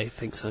 Yeah, I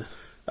think so.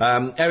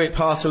 Eric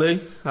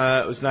Partaloo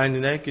was named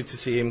in there. Good to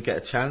see him get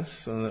a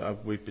chance.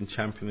 We've been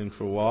championing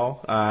for a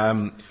while.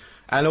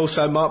 And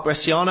also Mark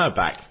Bresciano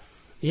back.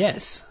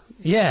 Yes.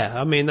 Yeah,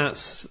 I mean, I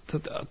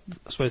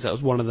suppose that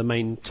was one of the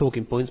main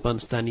talking points, but I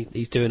understand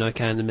he's doing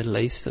okay in the Middle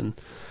East. And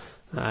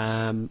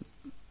I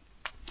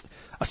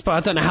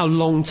don't know how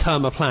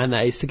long-term a plan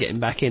that is to get him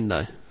back in,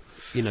 though.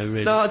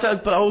 Really. No, I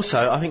don't, but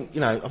also I think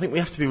we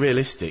have to be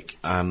realistic.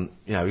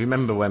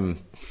 Remember when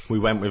we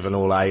went with an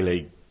all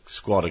A-League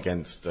squad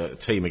against a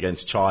team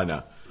against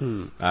China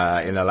in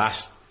the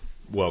last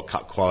World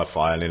Cup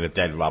qualifier and in a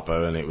dead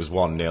rubber, and it was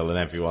 1-0 and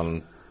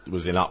everyone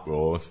was in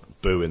uproar,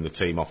 booing the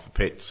team off the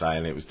pitch,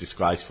 saying it was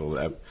disgraceful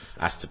that they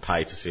asked to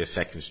pay to see a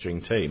second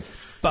string team.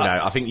 But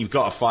I think you've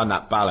got to find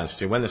that balance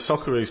too. When the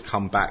Socceroos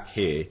come back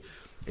here,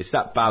 it's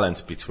that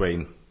balance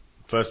between,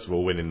 first of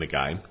all, winning the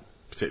game,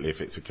 particularly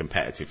if it's a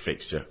competitive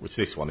fixture, which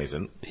this one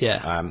isn't.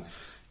 Yeah.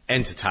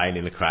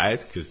 Entertaining the crowd,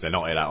 because they're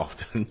not here that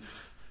often.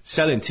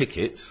 Selling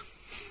tickets,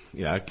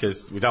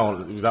 because we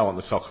don't want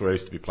the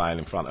Socceroos to be playing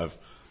in front of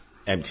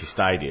empty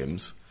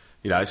stadiums.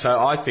 So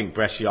I think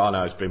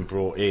Bresciano has been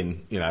brought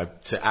in,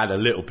 to add a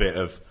little bit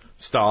of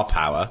star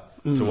power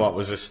to what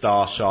was a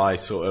star-shy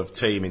sort of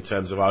team in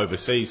terms of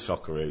overseas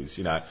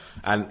Socceroos,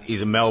 And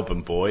he's a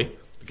Melbourne boy.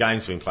 The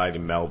game's been played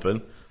in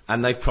Melbourne,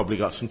 and they've probably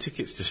got some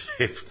tickets to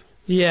shift.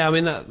 Yeah, I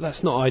mean,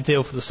 that's not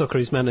ideal for the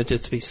Socceroos manager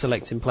to be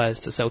selecting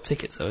players to sell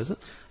tickets, though, is it?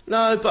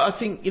 No, but I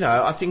think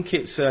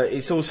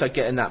it's also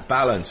getting that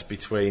balance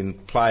between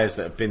players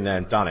that have been there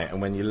and done it,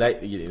 and when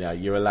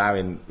you're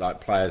allowing like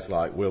players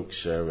like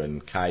Wilkshire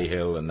and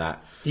Cahill and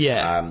that,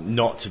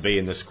 not to be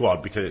in the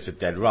squad because it's a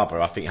dead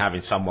rubber. I think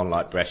having someone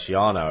like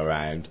Bresciano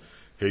around,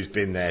 who's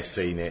been there,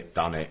 seen it,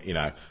 done it,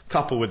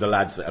 coupled with the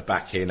lads that are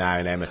back here now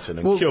in Emerton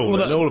and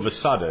Kilburn, and all of a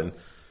sudden,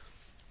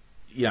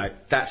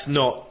 that's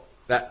not.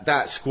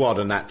 That squad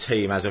and that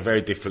team has a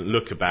very different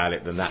look about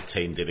it than that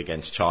team did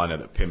against China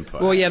that Pimper.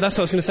 Well, yeah, that's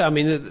what I was going to say. I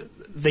mean,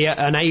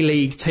 an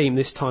A-League team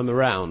this time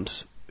around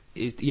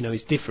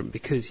is different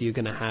because you're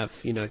going to have,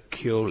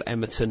 Kuhl,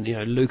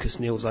 Emerton, Lucas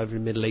Neal's over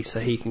in the Middle East, so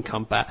he can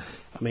come back.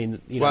 I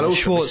mean, also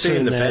Schwarzer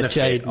in there,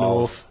 Jade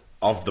North.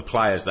 Of the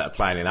players that are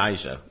playing in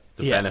Asia,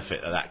 the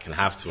benefit that can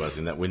have to us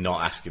in that we're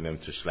not asking them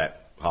to schlep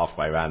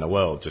halfway around the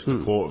world, just a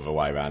quarter of the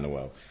way around the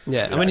world.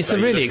 Yeah, I mean, it's a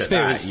really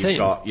experienced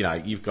team.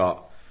 You've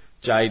got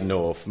Jade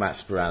North, Matt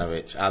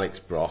Sporanovic, Alex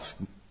Brosk,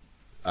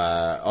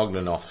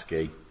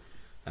 Ognanovsky,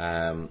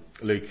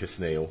 Lucas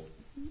Neal,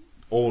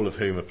 all of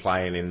whom are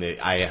playing in the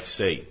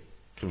AFC,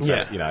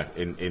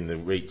 in the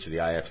reach of the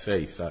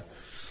AFC. So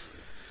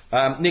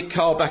Nick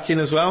Carl back in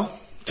as well,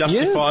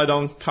 justified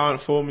on current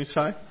form, you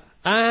say?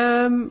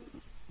 I mean,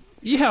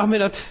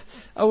 I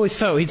always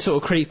felt he'd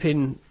sort of creep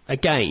in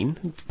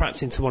again,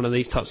 perhaps into one of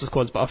these types of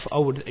squads, but I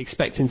would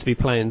expect him to be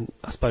playing,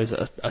 I suppose,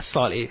 at a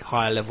slightly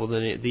higher level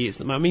than he is at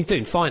the moment. I mean, he's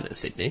doing fine at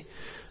Sydney.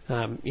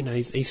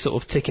 He's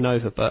sort of ticking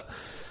over, but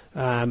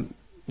I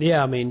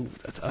mean,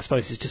 I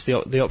suppose it's just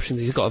the options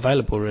he's got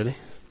available, really.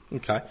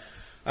 Okay.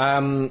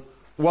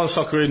 One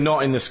Socceroo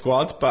not in the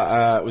squad,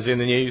 but was in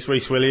the news.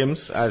 Rhys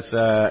Williams has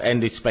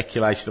ended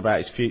speculation about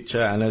his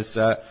future and has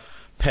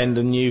penned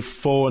a new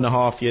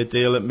 4.5-year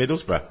deal at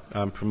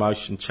Middlesbrough.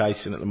 Promotion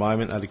chasing at the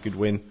moment. Had a good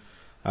win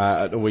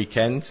at the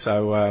weekend,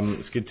 so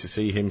it's good to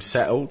see him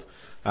settled.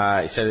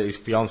 He said that his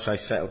fiancée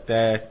settled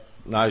there,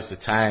 knows the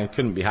town,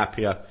 couldn't be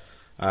happier.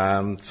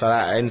 So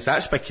that ends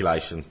that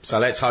speculation. So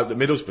let's hope that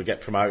Middlesbrough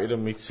get promoted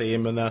and we see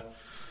him and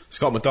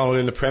Scott McDonald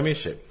in the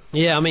Premiership.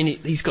 Yeah, I mean,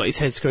 he's got his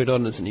head screwed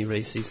on, hasn't he,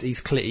 Reece?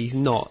 He's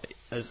not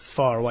as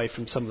far away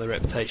from some of the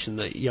reputation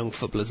that young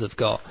footballers have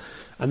got.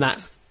 And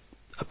that's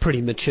a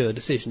pretty mature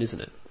decision,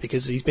 isn't it?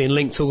 Because he's been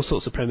linked to all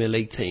sorts of Premier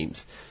League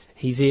teams.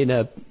 He's in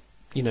a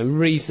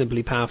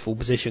reasonably powerful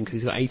position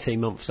because he's got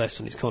 18 months left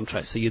on his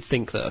contract. So you'd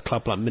think that a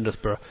club like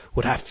Middlesbrough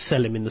would have to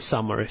sell him in the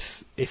summer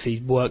if he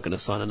weren't going to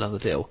sign another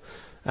deal.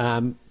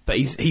 But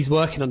he's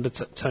working under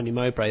Tony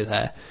Mowbray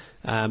there,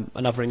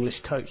 another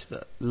English coach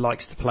that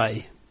likes to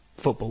play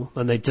football,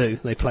 and they do.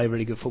 They play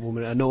really good football,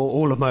 and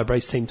all of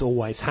Mowbray's teams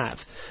always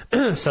have.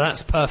 So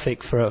that's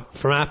perfect from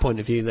our point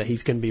of view that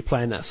he's going to be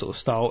playing that sort of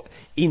style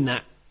in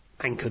that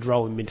anchored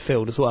role in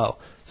midfield as well.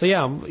 So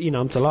yeah,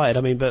 I'm delighted.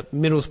 I mean, but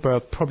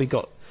Middlesbrough probably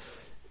got,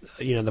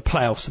 the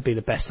playoffs would be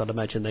the best I'd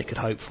imagine they could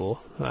hope for.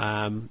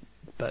 But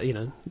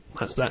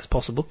that's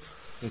possible.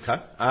 Okay.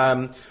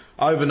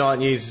 Overnight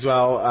news as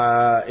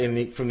well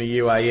from the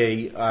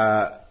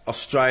UAE.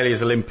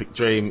 Australia's Olympic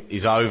dream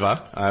is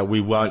over.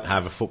 We won't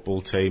have a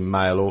football team,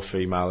 male or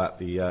female, at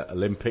the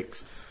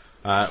Olympics,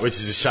 which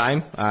is a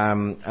shame.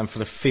 And for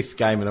the 5th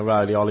game in a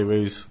row, the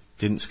Olyroos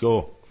didn't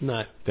score.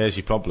 No. There's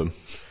your problem.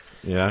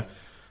 Yeah.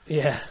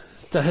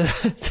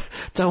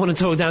 Don't want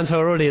to talk down to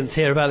our audience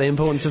here about the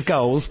importance of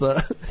goals,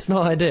 but it's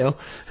not ideal.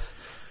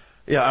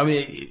 Yeah, I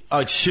mean,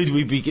 should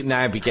we be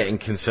getting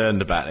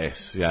concerned about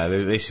this? Yeah,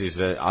 this is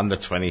an under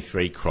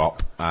 23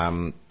 crop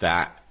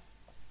that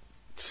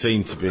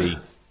seem to be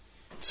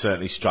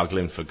certainly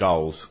struggling for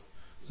goals.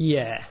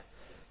 Yeah.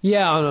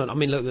 I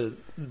mean, look,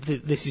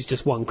 this is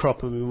just one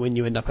crop. I mean, when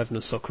you end up having a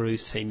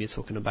Socceroos team, you're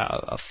talking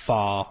about a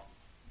far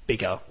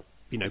bigger,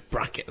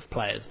 bracket of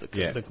players that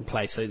can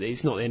play. So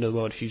it's not the end of the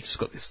world if you've just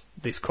got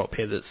this crop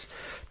here that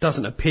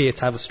doesn't appear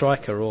to have a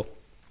striker or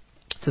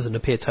doesn't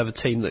appear to have a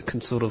team that can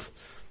sort of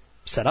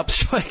set up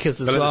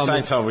strikers as well. But at the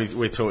same time,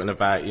 we're talking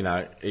about,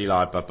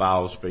 Eli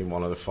Babal's been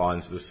one of the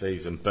finds of the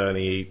season.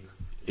 Bernie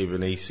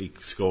Ivanisi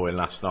scoring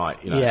last night,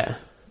 Yeah.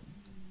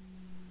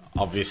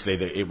 Obviously,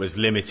 it was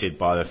limited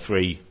by the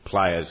 3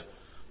 players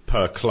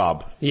per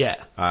club. Yeah.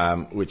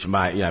 Which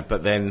might,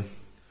 but then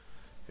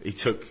he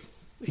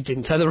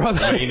didn't take the right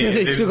players.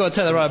 He's still got to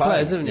take the right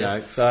players, haven't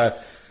you? So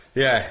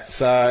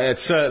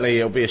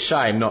it'll be a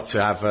shame not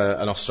to have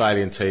an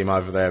Australian team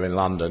over there in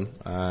London.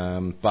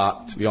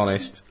 But to be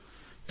honest,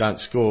 don't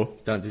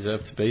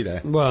deserve to be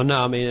there. Well, no,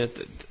 I mean,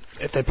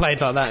 if they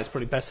played like that, it's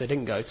probably best they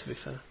didn't go, to be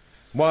fair.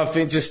 Well, I've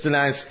been just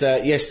announced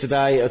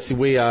yesterday.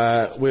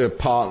 We're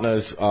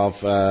partners of,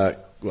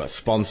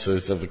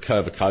 sponsors of the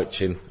Curva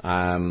Coaching.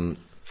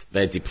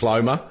 Their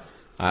diploma,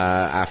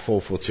 our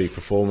 442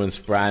 Performance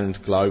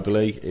brand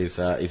globally is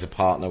a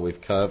partner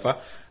with Curva.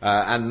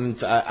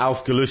 And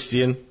Alf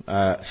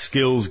Galustian,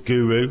 skills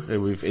guru,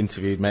 who we've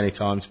interviewed many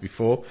times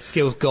before.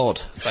 Skills god.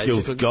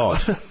 Skills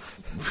god.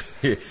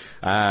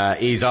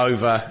 He's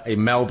over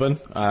in Melbourne,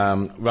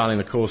 running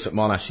a course at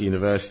Monash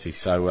University.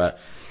 So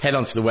head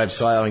onto the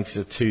website. I think it's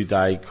a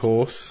 2-day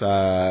course.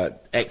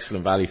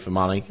 Excellent value for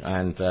money,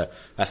 and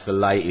that's the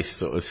latest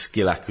sort of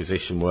skill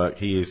acquisition work.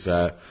 He is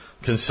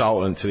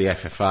consultant to the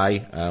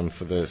FFA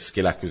for the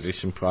skill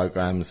acquisition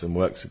programs and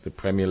works with the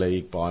Premier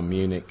League, Bayern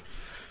Munich,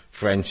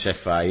 French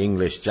FA,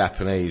 English,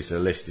 Japanese. The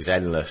list is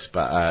endless,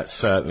 but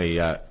certainly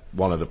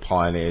one of the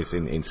pioneers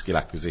in skill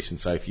acquisition.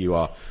 So if you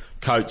are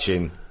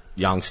coaching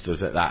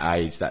youngsters at that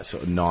age, that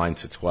sort of 9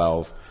 to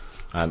 12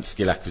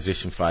 skill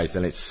acquisition phase,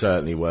 then it's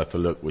certainly worth a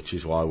look, which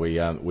is why we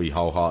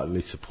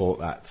wholeheartedly support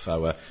that.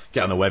 So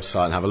get on the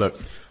website and have a look.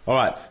 All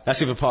right,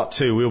 that's it for part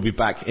 2. We'll be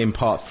back in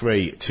part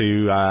 3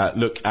 to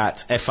look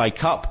at FA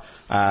Cup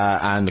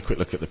and a quick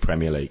look at the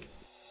Premier League.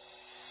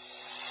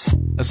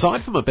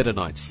 Aside from a better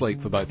night's sleep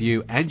for both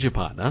you and your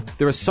partner,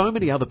 there are so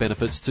many other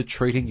benefits to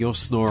treating your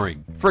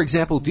snoring. For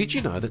example, did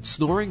you know that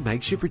snoring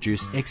makes you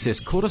produce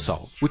excess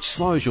cortisol, which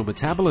slows your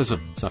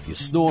metabolism? So if you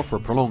snore for a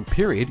prolonged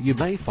period, you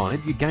may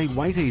find you gain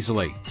weight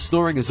easily.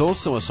 Snoring is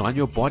also a sign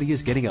your body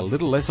is getting a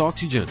little less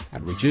oxygen,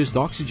 and reduced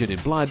oxygen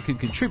in blood can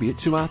contribute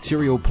to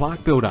arterial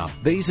plaque buildup.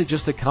 These are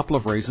just a couple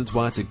of reasons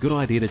why it's a good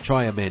idea to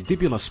try a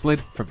mandibular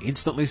splint from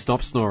Instantly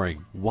Stop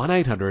Snoring.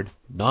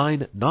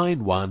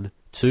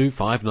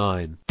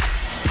 1-800-991-259.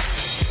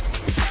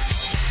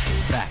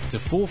 Back to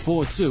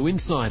 442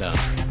 Insider.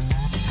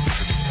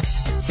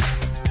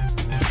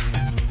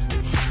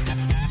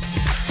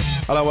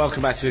 Hello,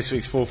 welcome back to this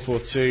week's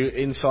 442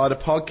 Insider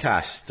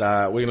podcast.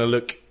 We're going to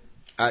look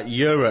at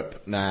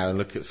Europe now and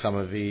look at some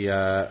of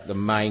the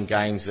main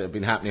games that have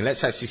been happening.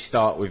 Let's actually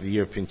start with the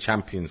European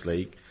Champions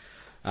League.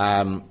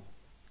 Overnight,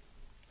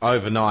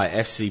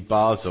 FC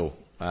Basel,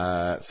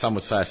 some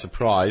would say a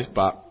surprise,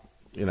 but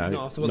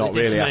not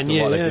really after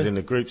what they did in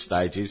the group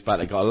stages. But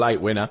they got a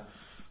late winner,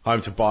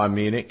 home to Bayern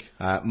Munich.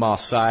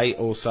 Marseille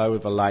also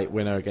with a late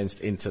winner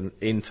against Inter.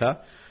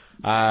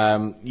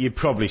 You'd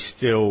probably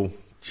still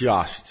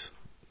just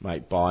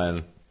make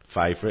Bayern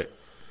favourite,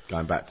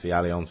 going back to the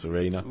Allianz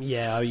Arena.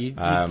 Yeah, you'd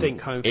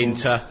think home.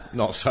 Inter,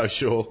 not so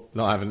sure,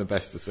 not having the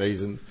best of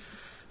seasons.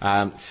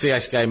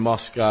 CSKA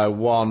Moscow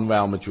 1,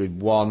 Real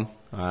Madrid 1.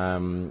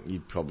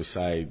 You'd probably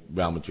say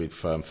Real Madrid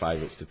firm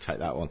favourites to take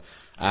that one.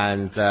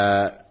 And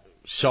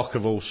shock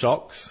of all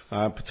shocks,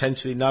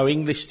 potentially no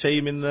English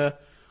team in the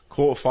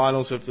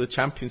quarterfinals of the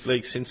Champions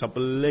League since, I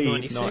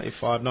believe,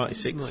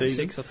 95-96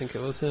 season. I think it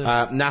was.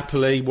 Yeah.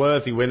 Napoli,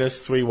 worthy winners,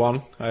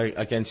 3-1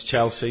 against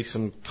Chelsea.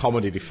 Some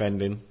comedy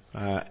defending,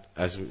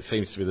 as it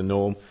seems to be the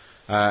norm.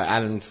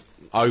 And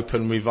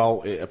open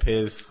revolt, it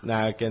appears,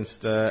 now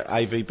against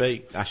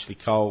AVB. Ashley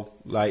Cole,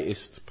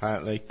 latest,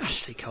 apparently.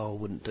 Ashley Cole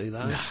wouldn't do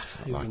that. No, it's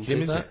not like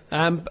him, is it?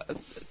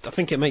 I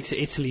think it makes it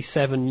Italy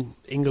 7,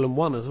 England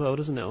 1 as well,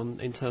 doesn't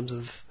it, in terms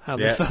of how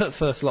the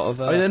first lot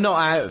of... I mean, they're not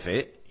out of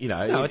it, you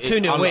know. No, a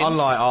 2-0 win.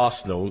 Unlike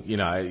Arsenal, you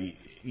know,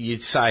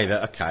 you'd say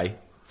that, okay,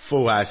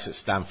 full house at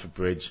Stamford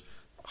Bridge,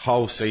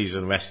 whole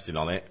season resting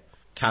on it.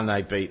 Can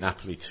they beat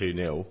Napoli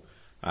 2-0?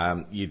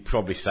 You'd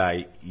probably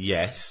say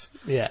yes.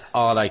 Yeah.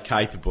 Are they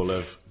capable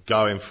of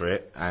going for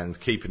it and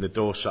keeping the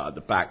door shut at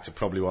the back to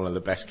probably one of the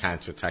best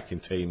counter-attacking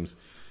teams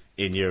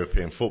in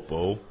European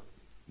football?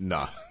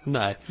 No.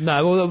 No.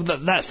 Well,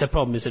 that's the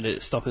problem, isn't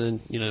it?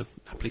 Stopping,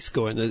 Napoli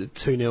scoring. The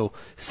 2-0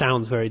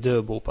 sounds very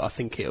doable, but I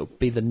think it'll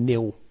be the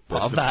nil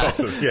part of that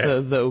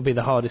that will be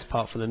the hardest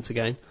part for them to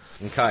gain.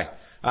 Okay.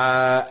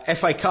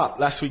 FA Cup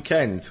last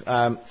weekend.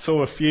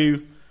 Saw a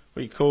few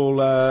what you call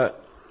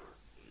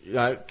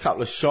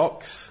couple of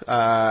shocks.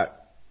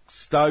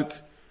 Stoke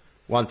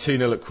won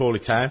 2-0 at Crawley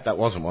Town. That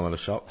wasn't one of the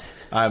shocks.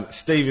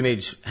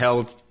 Stevenage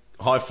held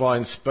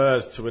high-flying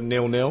Spurs to a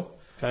 0-0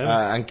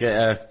 and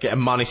get a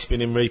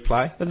money-spinning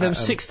replay. But there were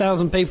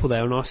 6,000 people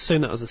there, and I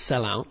assume that was a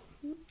sellout.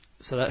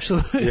 So that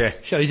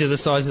shows you the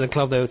size of the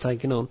club they were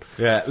taking on.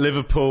 Yeah,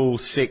 Liverpool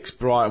 6,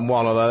 Brighton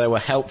 1, although they were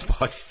helped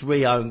by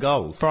 3 own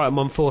goals. Brighton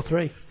won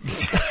 4-3.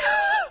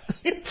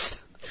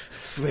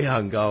 3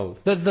 own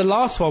goals. The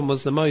last one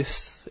was the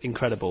most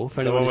incredible.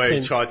 For the one where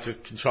he tried to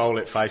control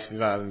it facing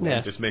his own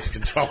and just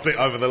miscontrolled it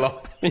over the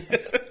line.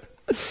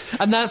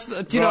 And that's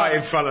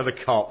in front of the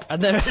cop.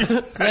 And they're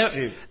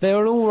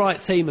an all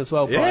right team as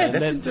well. Yeah,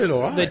 Brighton. they're doing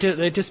all right.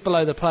 They're just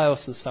below the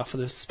playoffs and stuff,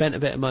 and they've spent a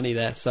bit of money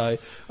there. So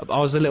I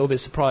was a little bit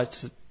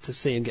surprised to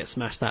see them get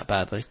smashed that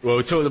badly. Well,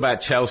 we talked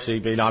about Chelsea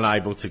being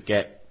unable to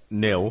get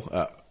nil,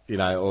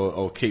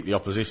 or keep the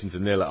opposition to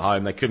nil at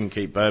home. They couldn't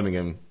keep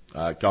Birmingham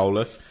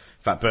goalless.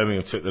 In fact,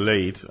 Birmingham took the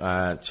lead.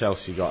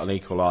 Chelsea got an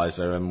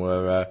equaliser and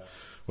were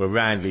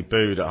roundly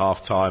booed at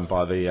half time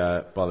by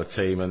the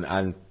team.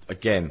 And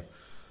again,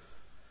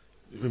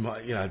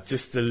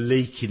 just the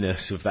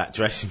leakiness of that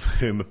dressing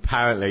room.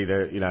 Apparently,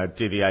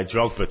 Didier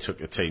Drogba took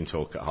the team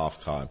talk at half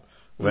time.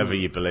 Whether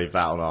you believe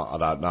that or not, I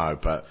don't know.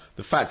 But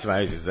the fact of the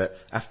matter is that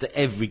after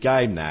every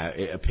game now,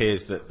 it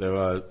appears that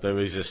there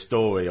is a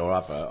story or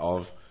other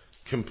of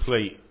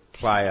complete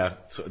player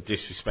sort of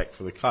disrespect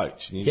for the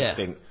coach. And you just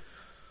think,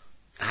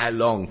 how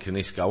long can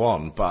this go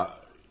on?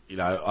 But,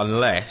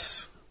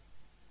 unless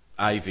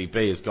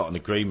AVB has got an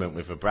agreement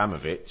with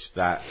Abramovich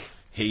that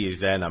he is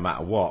there no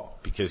matter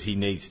what, because he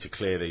needs to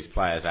clear these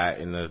players out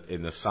in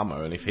the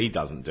summer, and if he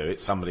doesn't do it,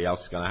 somebody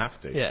else is going to have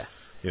to.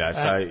 Yeah.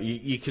 So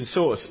you can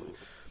sort of,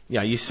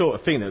 you sort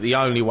of think that the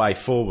only way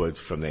forward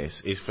from this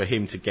is for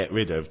him to get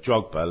rid of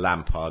Drogba,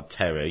 Lampard,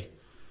 Terry,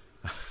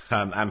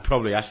 and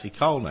probably Ashley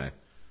Cole now.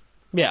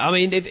 Yeah, I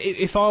mean,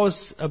 if I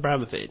was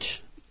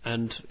Abramovich,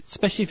 and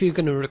especially if you're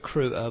going to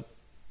recruit a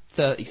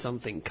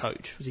 30-something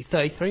coach, was he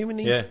 33 when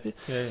he? Yeah.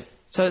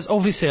 So it's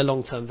obviously a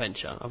long-term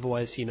venture.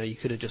 Otherwise, you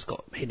could have just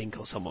got Hiddink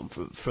or someone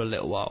for a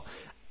little while.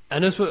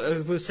 And as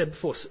we've said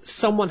before,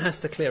 someone has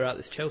to clear out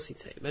this Chelsea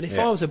team. And if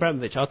I was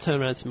Abramovich, I'd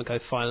turn around to him and go,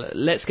 fine,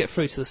 let's get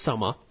through to the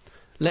summer.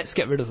 Let's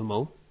get rid of them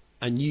all.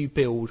 And you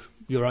build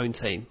your own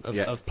team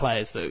of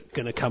players that are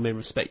going to come in and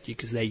respect you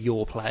because they're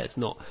your players,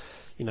 not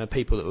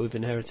people that we've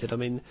inherited. I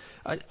mean,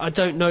 I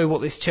don't know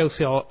what this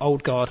Chelsea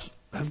old guard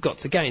have got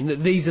to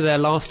gain. These are their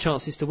last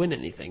chances to win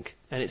anything.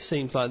 And it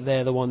seems like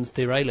they're the ones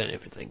derailing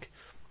everything.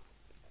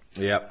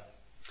 Yep.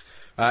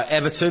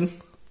 Everton,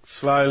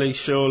 slowly,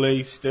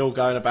 surely, still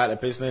going about their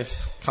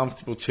business.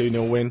 Comfortable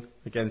 2-0 win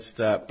against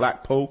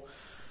Blackpool.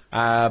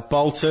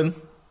 Bolton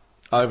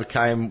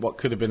overcame what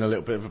could have been a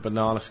little bit of a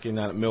banana skin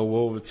down at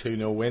Millwall with a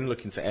 2-0 win,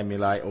 looking to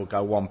emulate or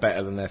go one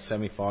better than their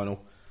semi-final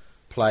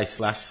place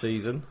last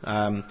season.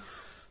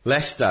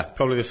 Leicester,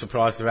 probably the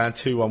surprise of the round,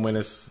 2-1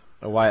 winners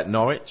away at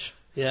Norwich.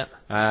 Yeah.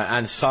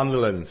 And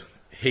Sunderland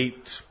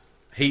heaped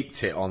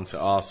it onto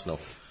Arsenal.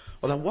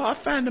 Although what I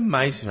found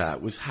amazing about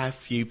it was how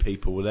few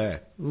people were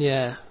there.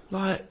 Yeah.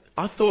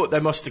 I thought they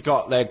must have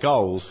got their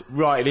goals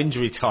right in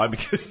injury time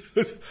because it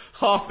was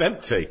half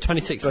empty.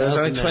 26,000. There was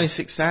only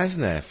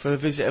 26,000 there for the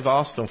visit of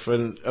Arsenal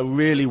for a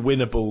really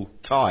winnable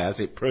tie, as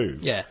it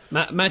proved. Yeah.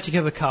 Magic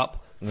of the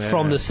Cup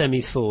from the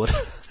semis forward.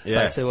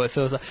 Yeah. That's what it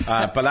feels like.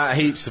 But that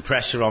heaps the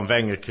pressure on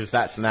Wenger because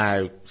that's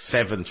now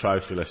 7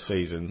 trophyless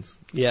seasons.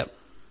 Yep.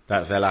 That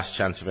was their last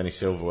chance of any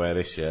silverware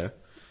this year.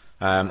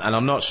 And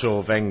I'm not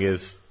sure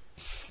Wenger's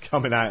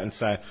coming out and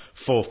saying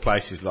 4th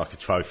place is like a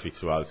trophy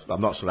to us.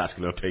 I'm not sure that's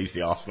going to appease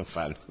the Arsenal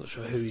fan. Not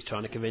sure who he's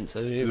trying to convince.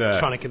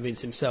 Trying to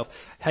convince himself.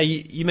 Hey,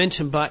 you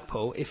mentioned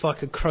Blackpool. If I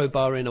could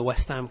crowbar in a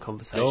West Ham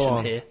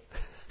conversation here,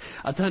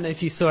 I don't know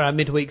if you saw our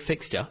midweek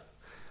fixture.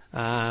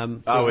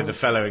 With the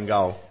fellow in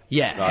goal.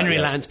 Yeah, right, Henry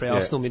Lansbury,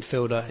 Arsenal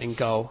midfielder in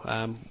goal.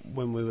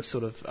 When we were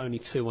sort of only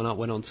 2-1 up,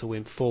 went on to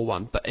win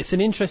 4-1. But it's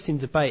an interesting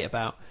debate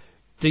about,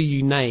 do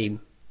you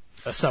name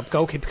a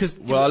sub-goalkeeper? Because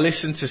I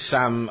listened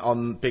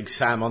to Big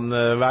Sam on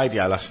the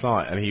radio last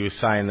night, and he was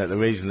saying that the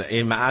reason that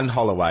him and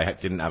Holloway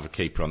didn't have a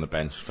keeper on the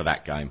bench for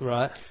that game.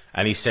 Right.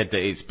 And he said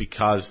that it's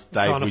because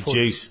they've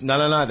reduced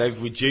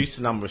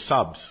the number of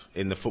subs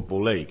in the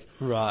Football League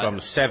from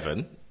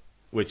 7,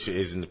 which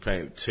is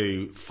independent,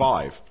 to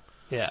 5.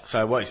 Yeah.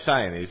 So what he's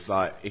saying is,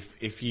 like,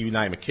 if you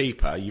name a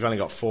keeper, you've only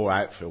got 4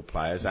 outfield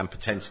players, and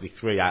potentially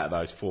 3 out of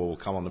those 4 will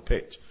come on the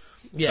pitch.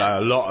 Yeah.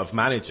 So a lot of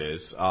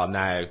managers are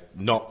now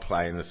not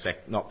putting the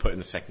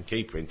second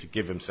keeper in to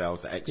give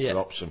themselves the extra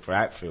option for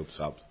outfield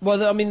subs.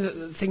 Well, I mean,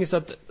 the thing is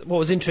that what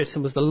was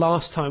interesting was the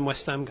last time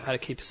West Ham had a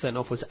keeper sent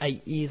off was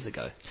 8 years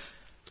ago.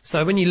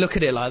 So when you look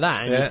at it like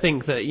that, and you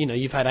think that, you know,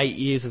 you've had 8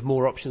 years of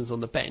more options on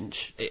the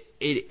bench,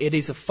 it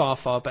is a far,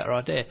 far better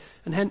idea.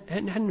 And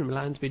Henry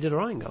Lansbury did a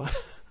right go.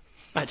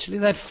 Actually,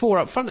 they had 4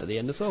 up front at the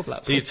end as well,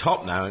 Blackpool. So you're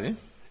top now, aren't you?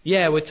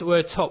 Yeah,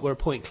 we're top. We're a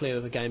point clear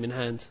of a game in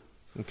hand.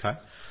 Okay.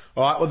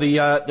 All right, well,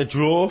 the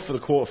draw for the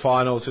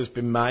quarterfinals has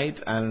been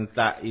made, and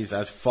that is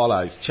as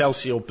follows.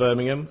 Chelsea or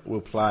Birmingham will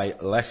play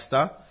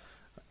Leicester.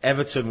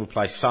 Everton will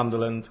play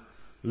Sunderland.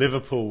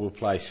 Liverpool will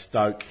play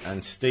Stoke.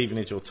 And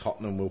Stevenage or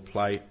Tottenham will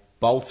play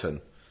Bolton.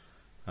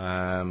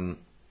 Yes.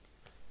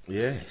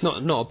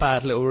 Not a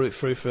bad little route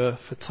through for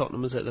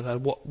Tottenham, is it? They've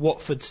had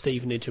Watford,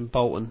 Stevenage and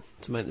Bolton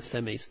to make the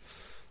semis.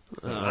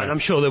 And I'm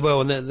sure they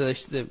will, and they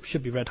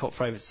should be red-hot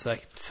favourites to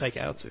take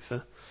it out, to be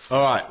fair. All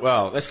right,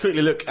 well, let's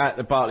quickly look at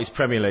the Barclays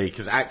Premier League,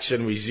 because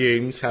action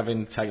resumes,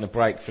 having taken a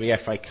break for the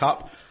FA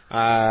Cup.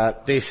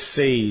 This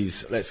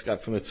sees, let's go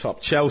from the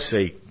top,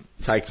 Chelsea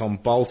take on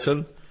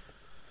Bolton.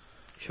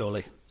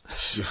 Surely.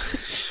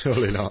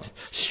 Surely not.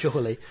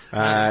 Surely.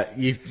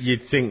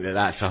 You'd think that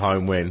that's a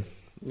home win.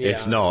 Yeah.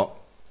 If not,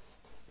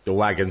 the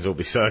wagons will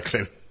be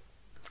circling.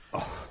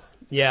 Oh.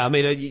 Yeah, I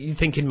mean, you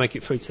think he'd make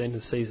it through to the end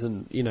of the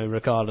season, you know,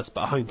 regardless,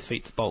 but a home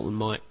defeat to Bolton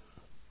might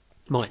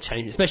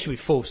change, especially with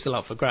 4 still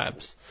up for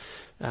grabs.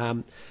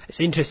 It's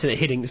interesting that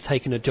Hidding's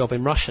taken a job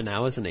in Russia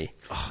now, isn't he?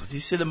 Oh, do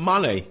you see the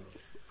money?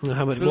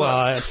 How much?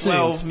 Like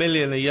 12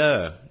 million a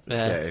year.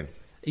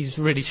 He's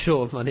really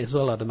short of money as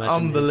well, I'd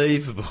imagine.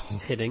 Unbelievable.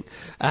 Hitting.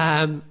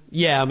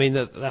 Yeah, I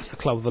mean, that's a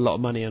club with a lot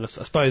of money, and I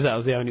suppose that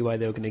was the only way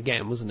they were going to get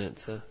him, wasn't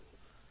it?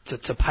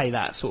 To pay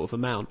that sort of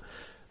amount.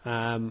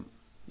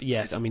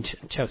 Yeah, I mean,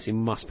 Chelsea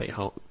must beat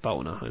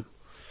Bolton at home.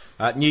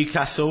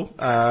 Newcastle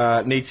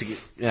need to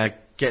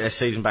get their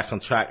season back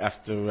on track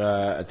after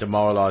a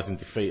demoralising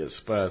defeat at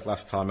Spurs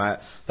last time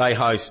out. They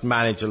host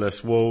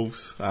managerless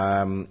Wolves,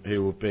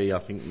 who will be, I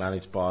think,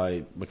 managed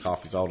by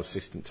McCarthy's old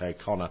assistant, Terry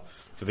Connor,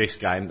 for this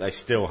game. They're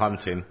still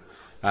hunting.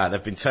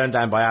 They've been turned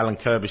down by Alan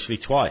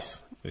Kirbishley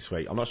twice this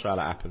week. I'm not sure how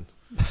that happened.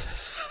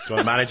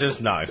 Joint managers?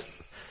 No.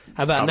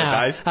 How about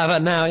now? How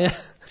about now, yeah?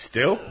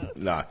 Still?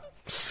 No.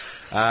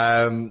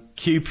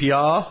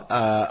 QPR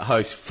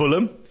host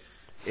Fulham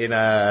in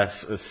a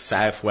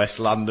southwest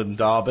London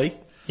derby.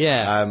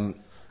 Yeah.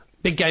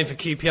 Big game for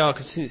QPR,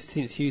 because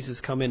since Hughes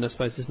has come in, I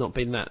suppose there's not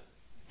been that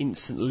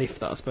instant lift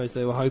that I suppose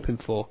they were hoping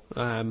for.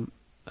 And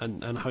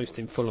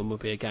hosting Fulham will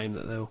be a game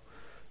that they'll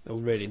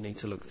really need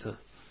to look to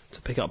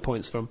pick up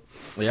points from.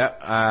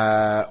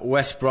 Yeah.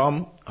 West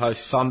Brom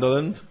host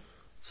Sunderland.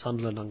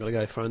 Sunderland, I'm going to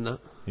go for in that.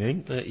 You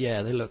think?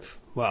 Yeah, they look,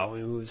 well,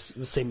 it was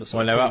seamless.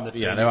 Well, they're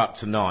up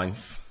to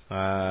 9th.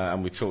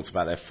 And we talked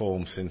about their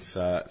form since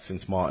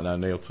Martin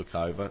O'Neill took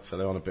over, so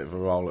they're on a bit of a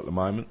roll at the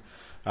moment.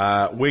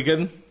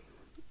 Wigan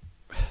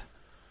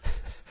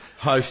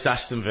host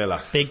Aston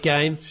Villa. Big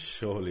game?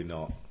 Surely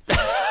not.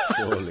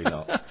 Surely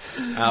not.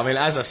 I mean,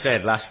 as I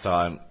said last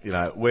time, you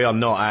know, we are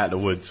not out of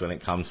the woods when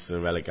it comes to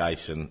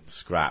relegation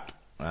scrap,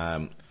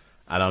 and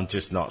I'm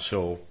just not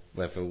sure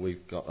whether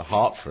we've got the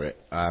heart for it.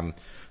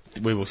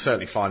 We will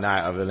certainly find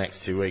out over the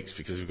next 2 weeks,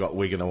 because we've got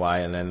Wigan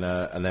away and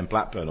then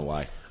Blackburn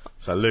away.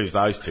 So lose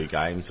those 2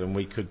 games and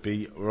we could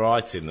be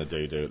right in the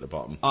doo-doo at the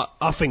bottom.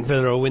 I think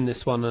Villa will win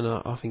this one,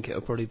 and I think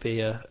it'll probably be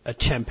a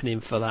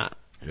championing for that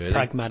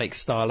pragmatic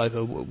style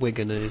over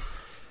Wigan, who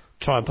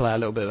try and play a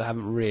little bit but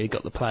haven't really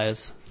got the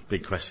players.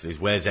 Big question is,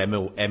 where's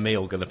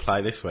Emil going to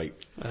play this week?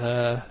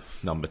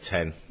 Number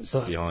 10,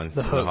 behind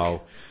the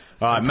hole.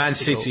 All right, Man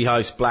City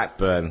host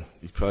Blackburn.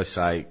 You'd probably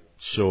say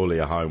surely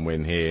a home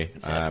win here.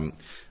 Yeah.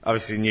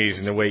 Obviously, news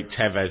in the week,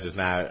 Tevez has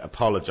now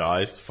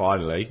apologised,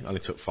 finally. Only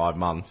took 5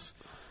 months.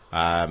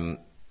 And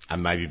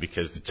maybe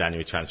because the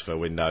January transfer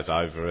window's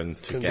over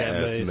and to get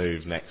a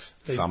move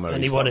next summer.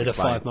 And he wanted a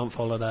 5-month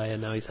holiday,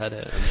 and now he's had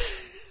it.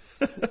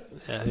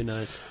 Yeah, who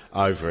knows?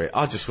 Over it.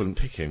 I just wouldn't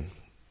pick him.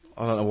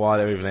 I don't know why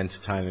they're even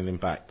entertaining him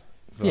back.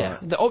 Yeah,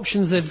 the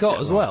options they've got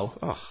as well.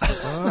 Oh,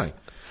 all right.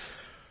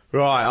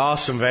 Right,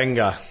 Arsene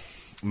Wenger.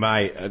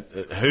 Mate,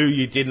 who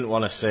you didn't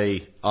want to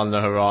see on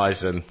the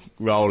horizon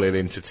rolling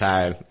into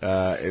town,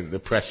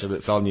 the pressure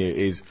that's on you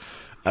is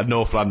a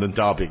North London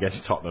derby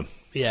against Tottenham.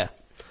 Yeah.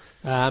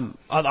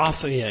 I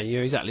think, yeah,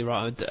 you're exactly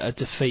right. A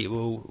defeat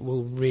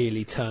will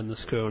really turn the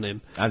screw on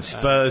him. And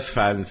Spurs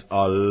fans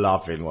are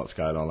loving what's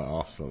going on at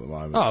Arsenal at the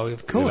moment. Oh,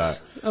 of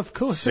course. Of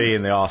course.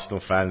 Seeing the Arsenal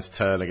fans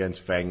turn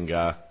against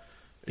Wenger,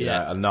 you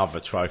know, another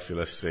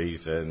trophyless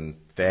season,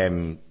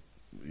 them,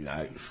 you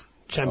know,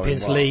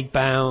 Champions League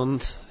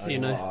bound, you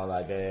know. What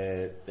are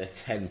they? They're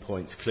 10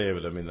 points clear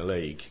of them in the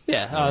league.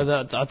 Yeah,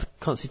 I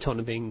can't see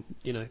Tottenham being,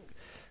 you know,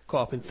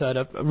 caught up in third.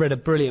 I read a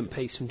brilliant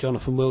piece from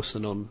Jonathan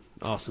Wilson on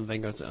Arsene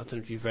Wenger. I don't know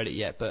if you've read it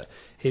yet, but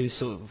he was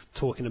sort of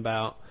talking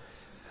about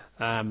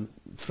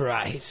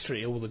throughout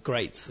history all the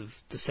greats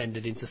have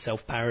descended into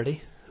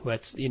self-parody. Where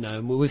it's, you know,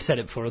 we've said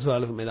it before as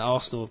well, haven't we? That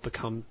Arsenal have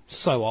become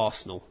so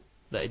Arsenal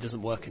that it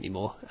doesn't work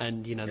anymore,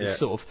 and you know, this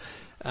sort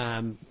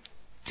of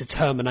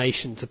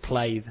determination to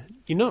play,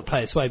 you not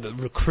play this way,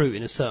 but recruit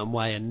in a certain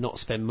way and not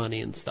spend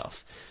money and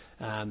stuff,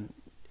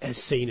 is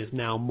seen as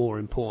now more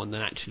important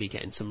than actually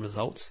getting some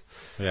results.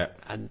 Yeah.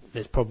 And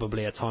there's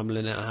probably a time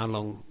limit on how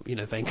long, you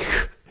know,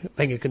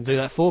 Wenger can do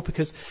that for,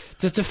 because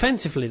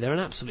defensively they're an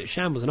absolute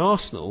shambles. And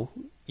Arsenal,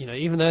 you know,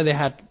 even though they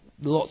had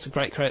lots of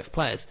great creative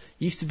players,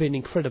 used to be an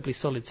incredibly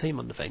solid team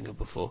under Wenger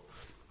before.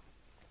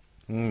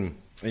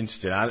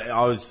 Interesting.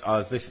 I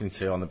was listening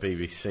to on the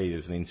BBC. There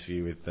was an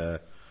interview with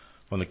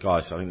one of the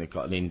guys. I think they've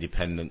got an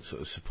independent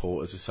sort of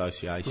supporters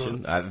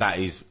association that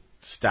is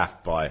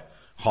staffed by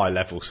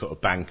high-level sort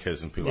of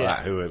bankers and people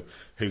like that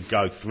who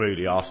go through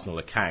the Arsenal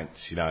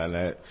accounts, you know, and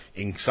they're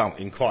in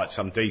quite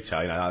some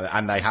detail, you know,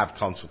 and they have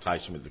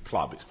consultation with the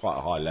club. It's quite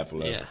a high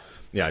level of,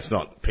 you know, it's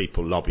not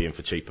people lobbying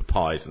for cheaper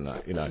pies and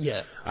that, you know.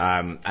 Yeah.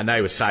 And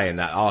they were saying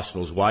that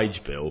Arsenal's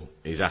wage bill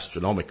is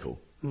astronomical.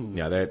 You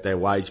know, their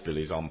wage bill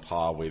is on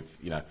par with,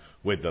 you know,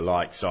 with the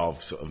likes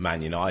of sort of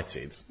Man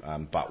United,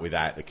 but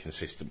without the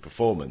consistent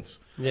performance.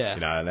 Yeah.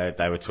 You know, and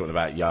they were talking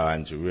about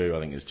Johan Giroud. I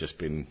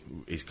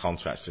think his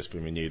contract's just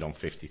been renewed on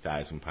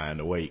 £50,000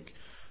 a week.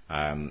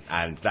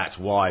 And that's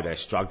why they're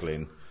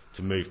struggling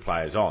to move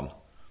players on.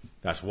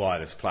 That's why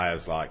there's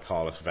players like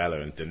Carlos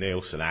Vela and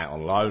Denilson out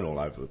on loan all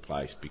over the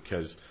place,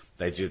 because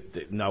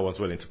no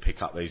one's willing to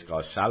pick up these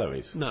guys'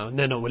 salaries. No, and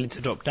they're not willing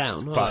to drop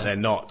down, But they're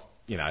not,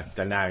 you know,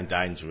 they're now in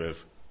danger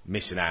of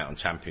missing out on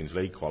Champions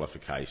League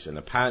qualification.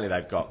 Apparently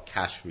they've got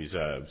cash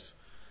reserves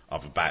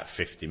of about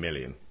 50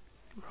 million.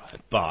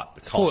 Right. But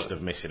the cost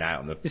of missing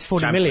out on the it's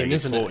 40 Champions million, League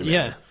is isn't 40 it?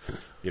 million. Yeah.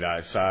 You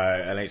know, so,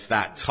 and it's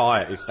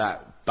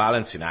that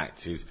balancing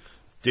act is,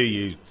 do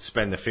you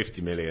spend the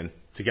 50 million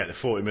to get the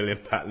 40 million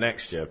back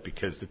next year?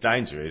 Because the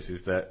danger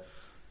is that,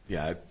 you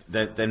know,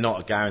 they're not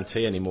a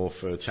guarantee anymore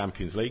for a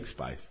Champions League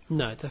space.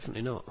 No,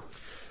 definitely not.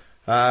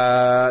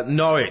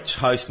 Norwich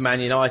host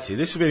Man United.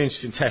 This will be an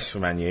interesting test for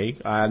Man U.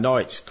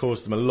 Norwich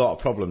caused them a lot of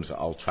problems at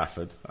Old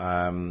Trafford.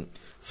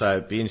 So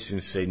it'd be interesting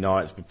to see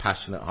Norwich be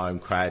passionate home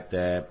crowd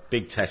there.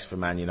 Big test for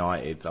Man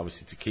United,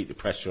 obviously, to keep the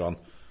pressure on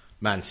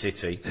Man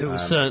City. Who will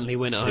certainly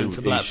win at home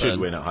to Blackburn. Who should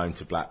win at home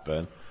to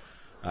Blackburn.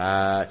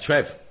 Trev,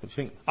 what do you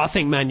think? I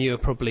think Man U will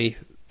probably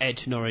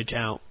edge Norwich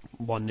out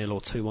 1-0 or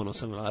 2-1 or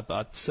something like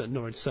that, but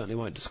Norwich certainly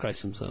won't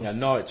disgrace themselves. Yeah,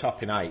 Norwich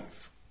up in 8th.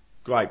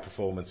 Great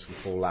performance from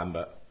Paul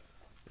Lambert.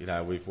 You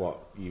know, with what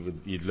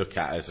you'd look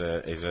at as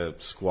a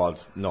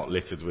squad not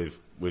littered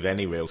with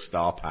any real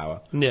star power.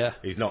 Yeah.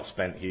 He's not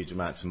spent huge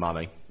amounts of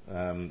money.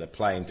 They're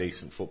playing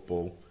decent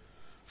football,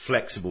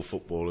 flexible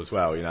football as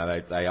well. You know,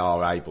 they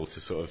are able to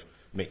sort of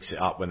mix it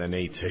up when they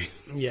need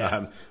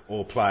to,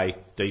 or play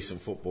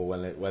decent football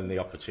when the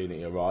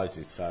opportunity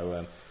arises.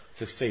 So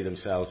to see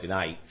themselves in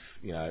 8th,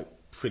 you know,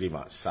 pretty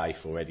much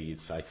safe already. You'd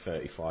say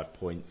 35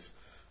 points,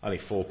 only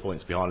 4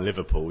 points behind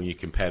Liverpool when you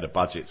compare the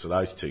budgets of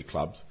those two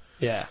clubs.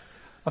 Yeah.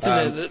 I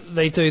think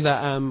they do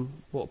that,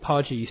 what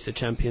Pardew used to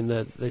champion,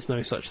 that there's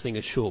no such thing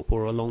as short ball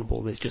or a long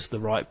ball, there's just the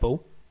right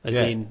ball.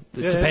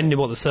 Depending on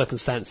what the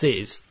circumstance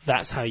is,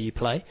 that's how you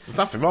play. There's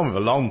nothing wrong with a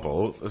long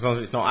ball, as long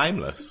as it's not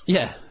aimless.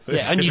 Yeah,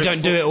 and you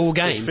don't do it all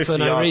game for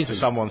no reason. To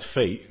someone's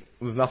feet,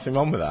 there's nothing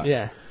wrong with that.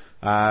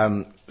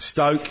 Yeah.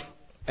 Stoke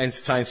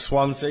entertained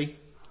Swansea.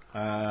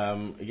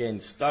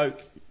 Again,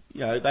 Stoke,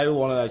 you know, they were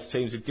one of those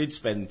teams that did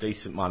spend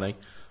decent money.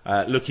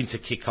 Looking to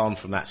kick on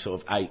from that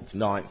sort of 8th,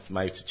 9th,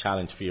 maybe to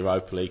challenge for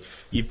Europa League.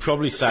 You'd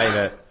probably say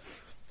that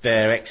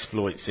their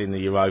exploits in the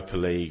Europa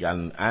League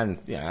and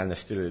they're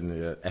still in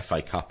the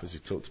FA Cup, as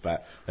we talked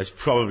about, has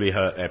probably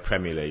hurt their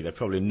Premier League. They're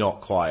probably not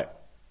quite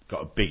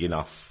got a big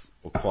enough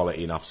or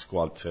quality enough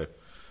squad to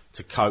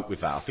cope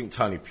with that. I think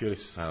Tony Pulis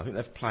was saying, I think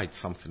they've played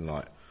something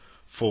like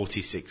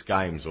 46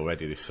 games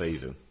already this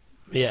season.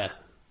 Yeah,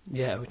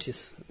 which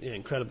is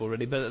incredible,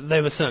 really. But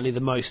they were certainly the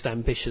most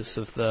ambitious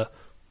of the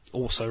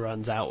also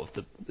runs out of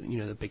the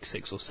the big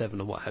 6 or 7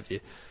 or what have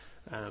you,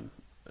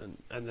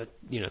 and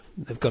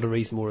they've got a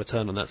reasonable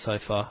return on that so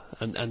far,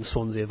 and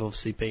Swansea have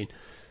obviously been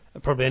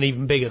probably an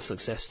even bigger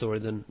success story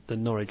than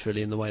Norwich,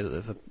 really, in the way that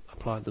they've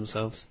applied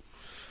themselves.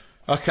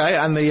 Okay,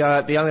 and the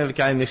only other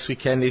game this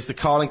weekend is the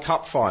Carling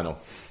Cup final.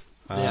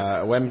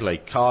 at Wembley.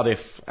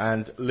 Cardiff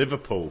and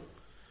Liverpool.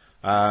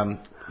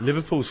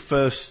 Liverpool's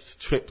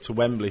first trip to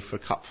Wembley for a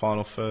cup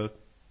final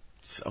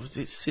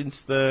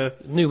since the...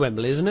 New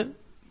Wembley, isn't it?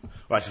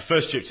 Well, it's the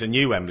first trip to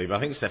New Wembley, but I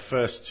think it's their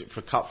first trip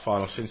for a cup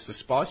final since the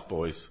Spice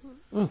Boys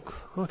Oh,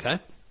 okay.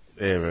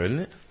 era, isn't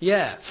it?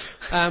 Yeah.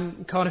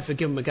 Cardiff would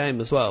give them a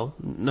game as well.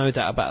 No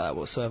doubt about that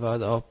whatsoever.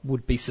 I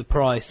would be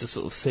surprised to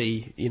sort of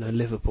see,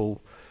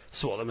 Liverpool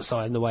swat them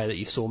aside in the way that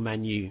you saw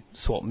Man U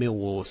swat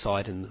Millwall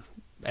aside in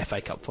the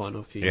FA Cup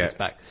final a few years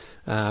back.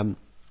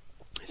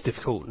 It's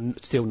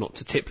difficult still not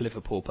to tip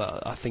Liverpool,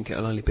 but I think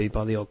it'll only be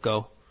by the odd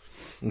goal.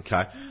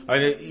 Okay.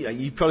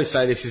 You'd probably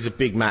say this is a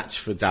big match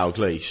for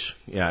Dalglish,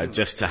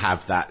 just to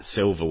have that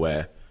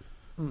silverware.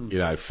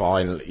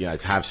 Finally,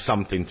 to have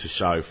something to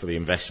show for the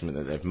investment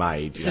that they've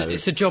made.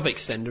 It's a job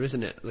extender,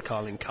 isn't it? The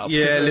Carling Cup.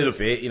 Yeah, a little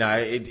bit.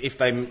 If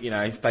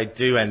they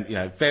do,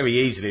 and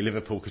very easily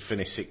Liverpool could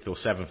finish 6th or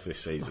 7th this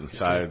season.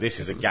 So this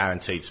is a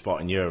guaranteed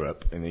spot in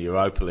Europe, in the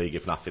Europa League,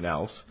 if nothing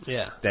else.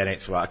 Yeah. Then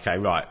it's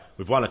right.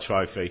 We've won a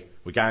trophy.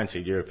 We're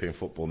guaranteed European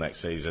football next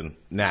season.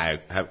 Now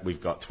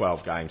we've got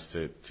 12 games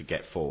to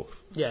get 4th.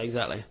 Yeah,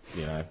 exactly.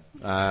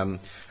 And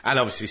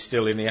obviously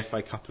still in the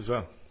FA Cup as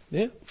well.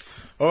 Yeah.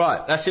 All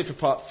right, that's it for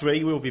part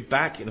 3. We'll be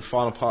back in the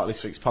final part of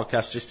this week's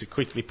podcast just to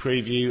quickly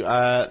preview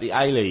the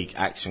A-League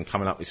action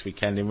coming up this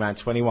weekend in round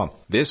 21.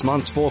 This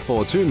month's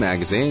 442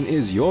 magazine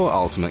is your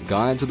ultimate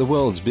guide to the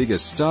world's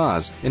biggest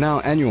stars in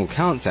our annual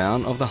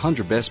countdown of the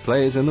 100 best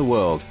players in the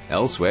world.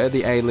 Elsewhere,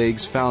 the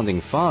A-League's founding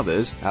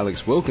fathers,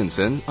 Alex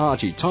Wilkinson,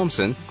 Archie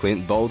Thompson,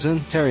 Clint Bolton,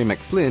 Terry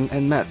McFlynn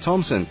and Matt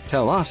Thompson,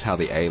 tell us how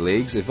the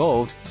A-League's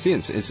evolved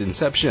since its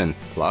inception.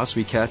 Plus,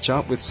 we catch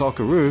up with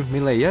Socceroo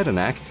Mile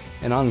Jedinak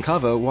and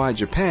uncover why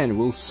Japan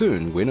will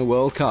soon win a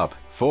World Cup.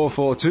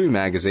 442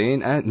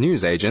 magazine at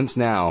newsagents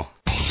now.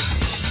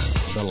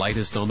 The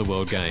latest on the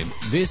world game.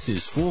 This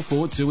is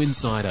 442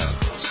 Insider.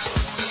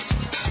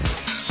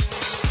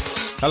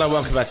 Hello,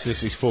 welcome back to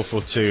this week's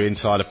 442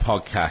 Insider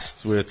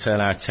podcast. We'll turn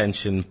our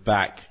attention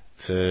back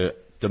to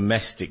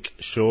domestic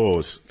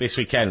shores. This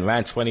weekend,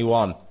 round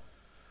 21.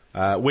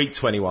 Week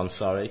 21,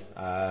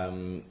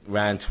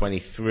 round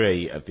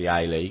 23 of the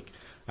A-League.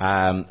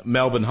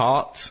 Melbourne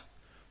Heart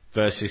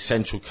versus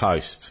Central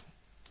Coast.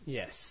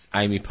 Yes.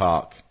 Amy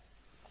Park.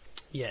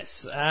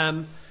 Yes.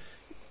 I've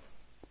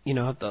been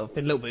a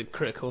little bit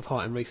critical of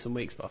Heart in recent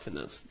weeks, but I think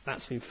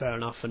that's been fair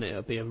enough, and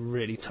it'll be a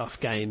really tough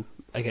game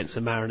against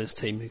the Mariners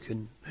team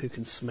who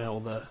can smell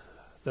the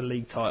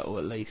league title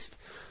at least.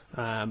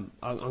 I'm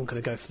going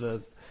to go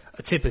for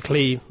a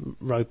typically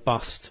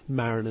robust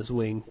Mariners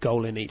win,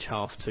 goal in each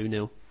half,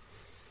 2-0.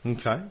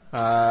 Okay.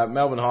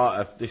 Melbourne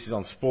Heart, this is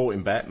on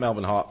Sporting Bet.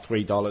 Melbourne Heart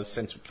 $3,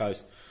 Central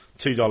Coast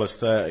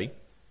 $2.30.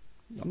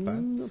 Not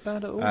bad. Not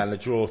bad at all. And the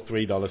draw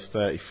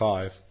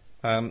 $3.35.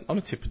 I'm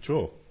going to tip a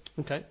draw.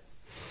 Okay.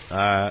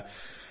 I'm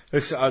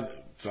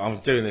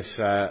doing this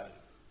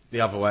the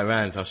other way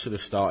around. I should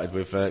have started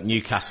with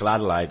Newcastle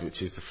Adelaide,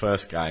 which is the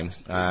first game.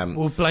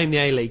 We'll blame the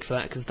A-League for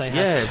that because they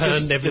have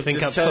turned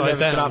everything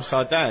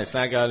upside down. It's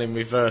now going in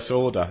reverse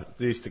order.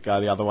 It used to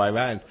go the other way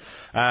around.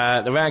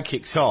 The round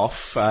kicks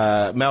off.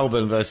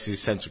 Melbourne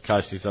versus Central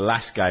Coast is the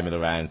last game of the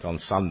round on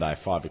Sunday,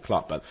 5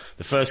 o'clock. But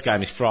the first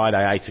game is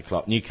Friday, 8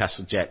 o'clock.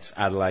 Newcastle Jets,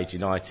 Adelaide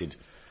United.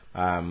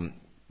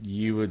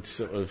 You would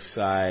sort of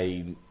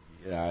say,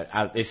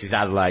 this is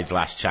Adelaide's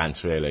last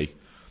chance, really.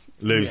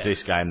 Lose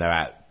this game, they're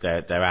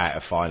out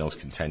of finals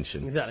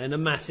contention. Exactly, and a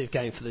massive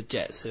game for the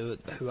Jets, who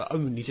are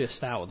only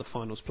just out of the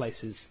finals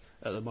places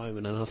at the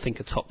moment, and I think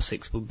a top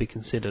 6 would be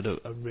considered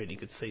a really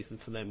good season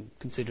for them,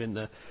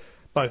 considering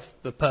both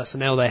the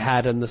personnel they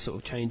had and the sort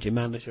of change in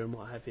manager and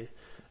what have you.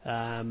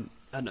 And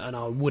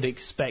I would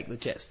expect the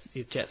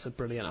Jets are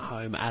brilliant at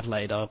home.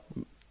 Adelaide are,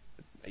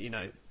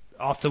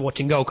 after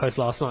watching Gold Coast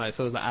last night, it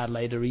feels like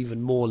Adelaide are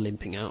even more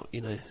limping out,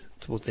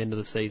 towards the end of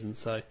the season.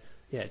 So,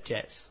 yeah,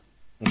 Jets.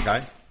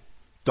 Okay.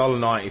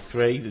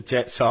 $1.93, the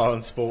Jets are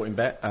on Sporting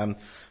Bet.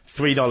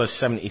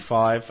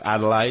 $3.75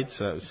 Adelaide,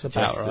 so it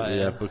suggests that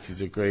the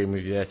bookies are agreeing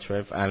with you there,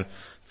 Trev. And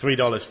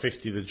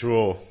 $3.50 the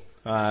draw.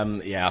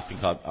 I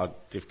think I'd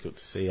difficult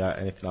to see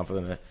anything other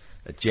than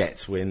a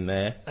Jets win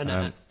there.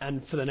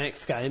 And for the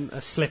next game,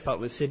 a slip up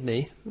with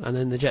Sydney, and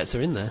then the Jets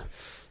are in there.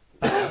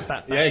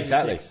 Back yeah,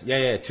 exactly.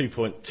 Yeah. 2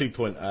 point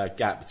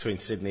gap between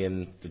Sydney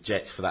and the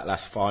Jets for that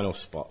last final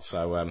spot.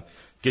 So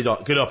good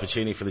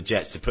opportunity for the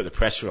Jets to put the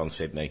pressure on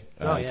Sydney,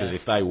 because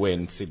if they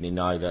win, Sydney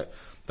know that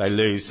they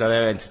lose. So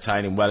they're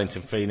entertaining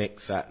Wellington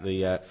Phoenix at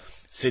the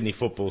Sydney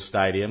Football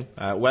Stadium.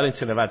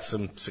 Wellington have had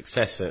some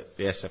success at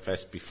the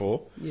SFS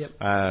before,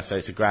 so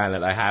it's a ground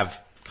that they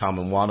have come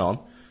and won on.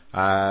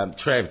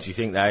 Trev, do you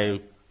think they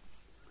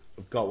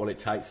have got what it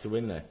takes to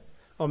win there?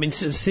 I mean,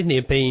 Sydney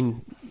have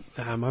been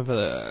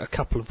over a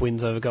couple of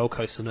wins over Gold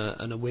Coast and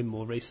a win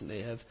more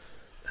recently have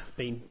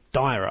been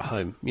dire at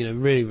home.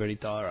 Really, really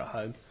dire at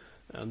home.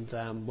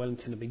 And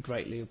Wellington have been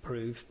greatly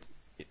improved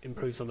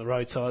on the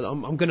road. So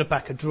I'm going to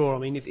back a draw. I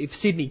mean, if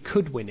Sydney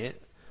could win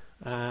it,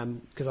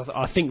 because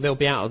I think they'll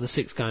be out of the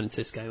 6 going into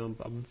this game.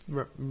 I'm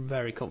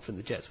very confident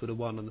the Jets would have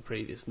won on the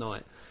previous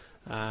night.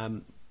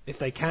 if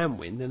they can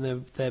win,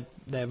 then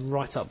they're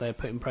right up there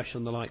putting pressure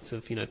on the likes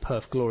of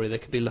Perth Glory. They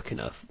could be looking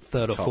at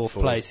third or fourth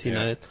place. You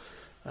know.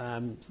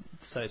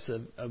 So it's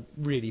a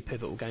really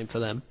pivotal game for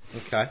them.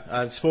 Okay.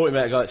 Sporting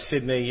bet got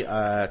Sydney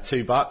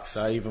 $2,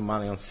 so even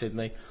money on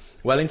Sydney.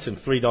 Wellington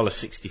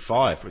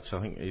 $3.65, which I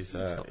think is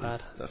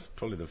that's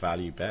probably the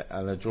value bet,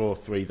 and the draw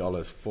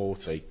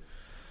 $3.40.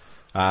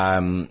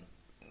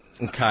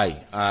 Okay.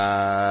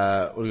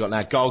 What we got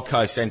now? Gold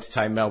Coast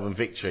entertain Melbourne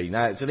Victory.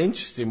 Now it's an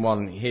interesting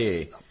one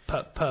here.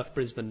 Perth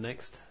Brisbane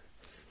next.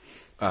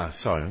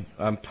 Sorry.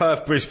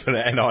 Perth Brisbane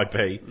at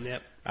NIB.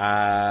 Yep.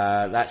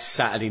 That's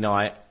Saturday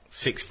night.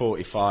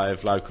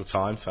 6:45 local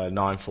time, so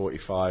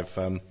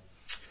 9:45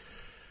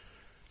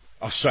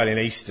 Australian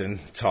Eastern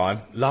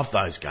time. Love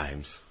those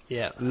games.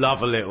 Yeah.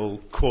 Love a little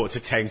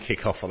 9:45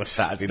 kickoff on a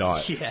Saturday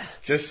night. Yeah.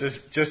 Just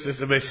as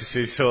the missus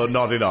is sort of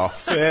nodding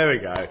off. There we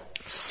go.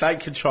 Take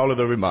control of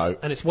the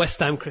remote. And it's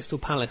West Ham Crystal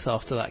Palace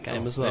after that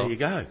game as well. There you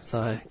go.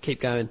 So keep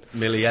going.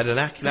 Millie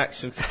Edenak in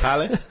action for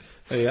Palace.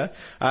 There you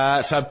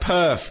go. So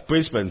Perth,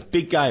 Brisbane,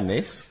 big game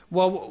this.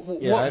 Well,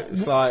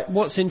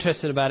 what's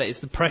interesting about it is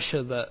the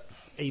pressure that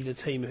either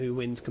team who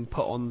wins can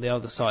put on the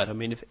other side. I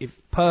mean,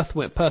 if Perth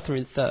are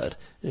in third,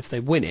 and if they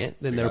win it,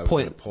 then they're a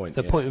point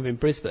within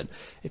Brisbane.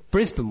 If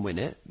Brisbane win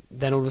it,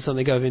 then all of a sudden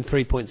they go within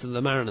 3 points of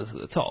the Mariners at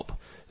the top.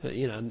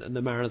 And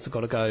the Mariners have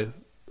got to go,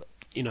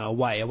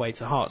 away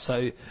to Hearts.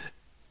 So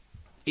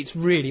it's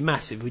really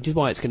massive, which is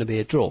why it's going to be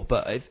a draw.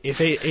 But if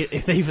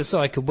either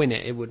side could win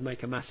it, it would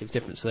make a massive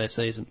difference to their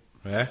season.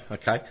 Yeah,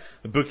 okay.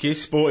 The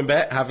bookies, Sporting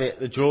Bet, have it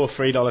the draw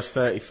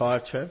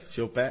 $3.35. Trev, it's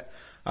your bet.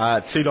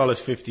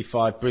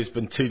 $2.55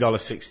 Brisbane,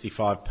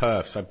 $2.65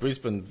 Perth. So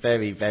Brisbane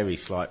very, very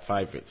slight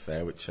favourites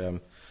there, which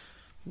I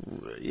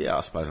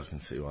suppose I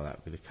can see why that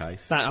would be the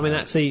case.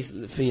 That's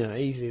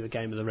easily the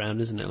game of the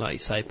round, isn't it? Like you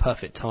say,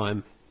 perfect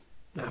time.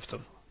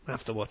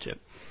 Have to watch it.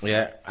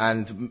 Yeah,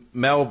 and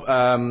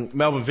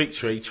Melbourne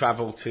Victory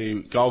travel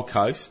to Gold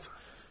Coast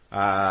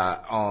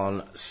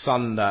on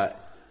Sunday.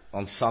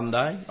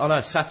 Oh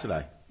no,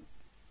 Saturday.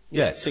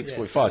 Yeah,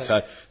 6:45.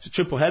 So it's a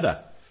triple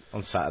header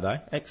on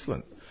Saturday.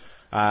 Excellent.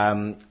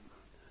 Now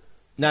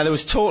there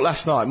was talk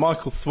last night.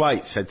 Michael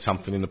Thwaite said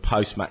something in a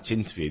post-match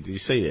interview. Did you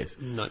see this?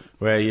 No.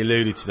 Where he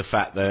alluded to the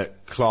fact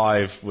that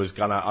Clive was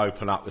going to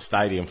open up the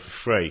stadium for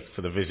free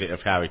for the visit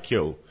of Harry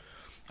Kewell,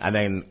 and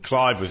then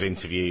Clive was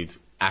interviewed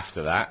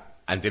after that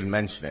and didn't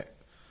mention it.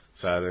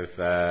 So there's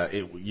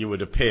you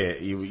would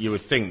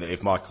think that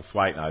if Michael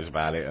Thwaite knows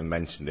about it and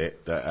mentioned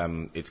it,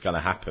 that it's going to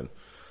happen.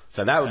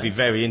 So that would be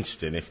very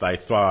interesting if they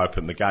throw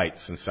open the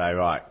gates and say,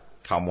 right,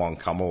 come one,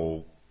 come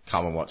all.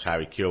 Come and watch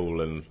Harry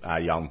Kewell and our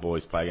young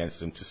boys play against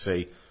them to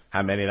see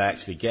how many they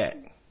actually get.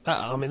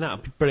 That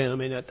would be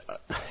brilliant.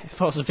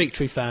 If I was a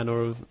Victory fan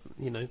or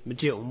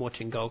Magilton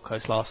watching Gold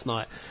Coast last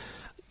night,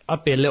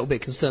 I'd be a little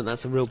bit concerned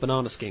that's a real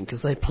banana skin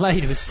because they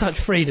played with such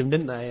freedom,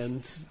 didn't they?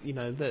 And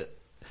that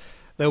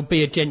there'll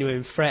be a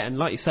genuine threat. And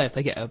like you say, if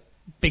they get a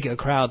bigger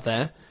crowd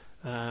there,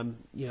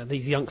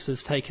 these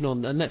youngsters taking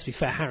on. And let's be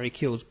fair, Harry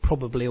Kewell's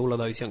probably all of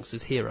those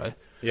youngsters' hero.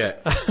 Yeah.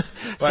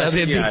 So it'll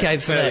be a big game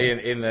for them.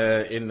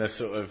 In the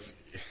sort of,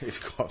 it's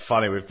quite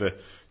funny with the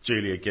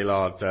Julia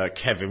Gillard,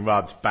 Kevin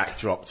Rudd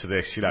backdrop to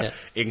this,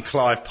 in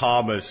Clive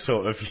Palmer's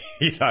sort of,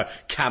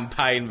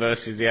 campaign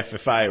versus the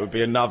FFA, it would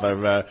be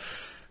another,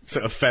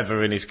 sort of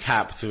feather in his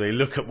cap to be,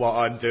 look at what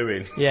I'm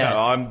doing. Yeah.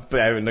 I'm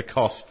bearing the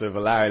cost of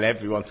allowing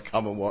everyone to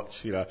come and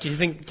watch, Do you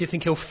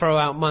think he'll throw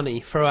out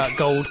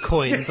gold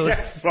coins?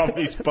 From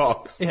his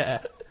box.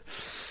 Yeah.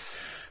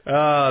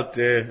 Oh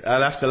dear!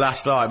 And after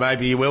last night,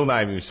 maybe he will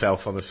name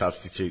himself on the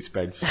substitutes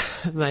bench.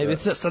 Maybe.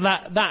 Yeah. So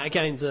that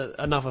again's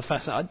another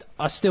facet.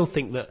 I still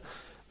think that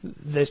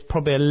there's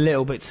probably a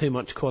little bit too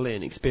much quality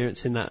and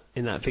experience in that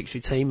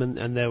Victory team,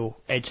 and they'll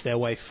edge their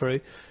way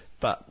through.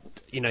 But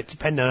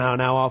depending on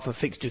how other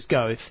fixtures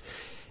go,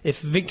 if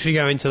Victory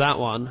go into that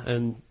one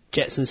and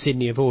Jets and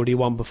Sydney have already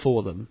won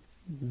before them,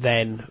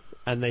 then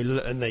and they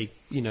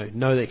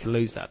know they can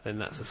lose that, then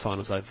that's the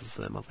finals over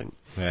for them, I think.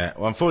 Yeah.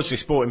 Well, unfortunately,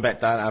 Sporting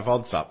Bet don't have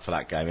odds up for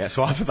that game yet,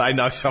 so either they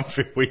know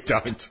something we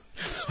don't,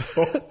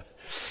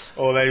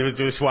 or they were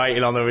just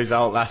waiting on the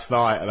result last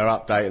night and are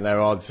updating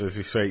their odds as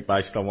we speak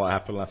based on what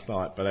happened last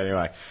night. But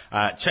anyway,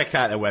 check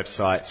out their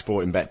website,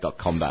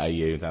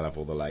 sportingbet.com.au. They'll have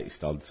all the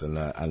latest odds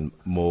and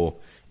more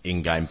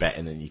in-game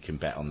betting than you can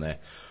bet on there.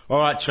 All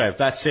right, Trev,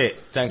 that's it.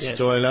 Thanks for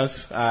joining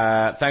us.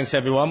 Thanks,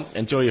 everyone.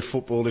 Enjoy your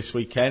football this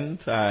weekend.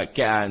 Get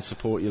out and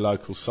support your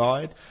local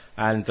side.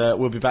 And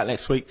we'll be back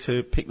next week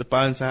to pick the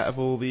bones out of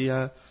all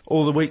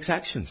the week's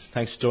actions.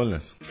 Thanks for joining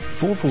us.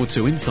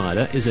 442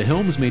 Insider is a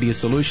Helms Media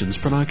Solutions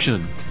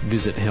production.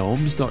 Visit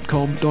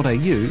helms.com.au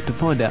to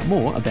find out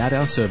more about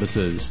our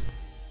services.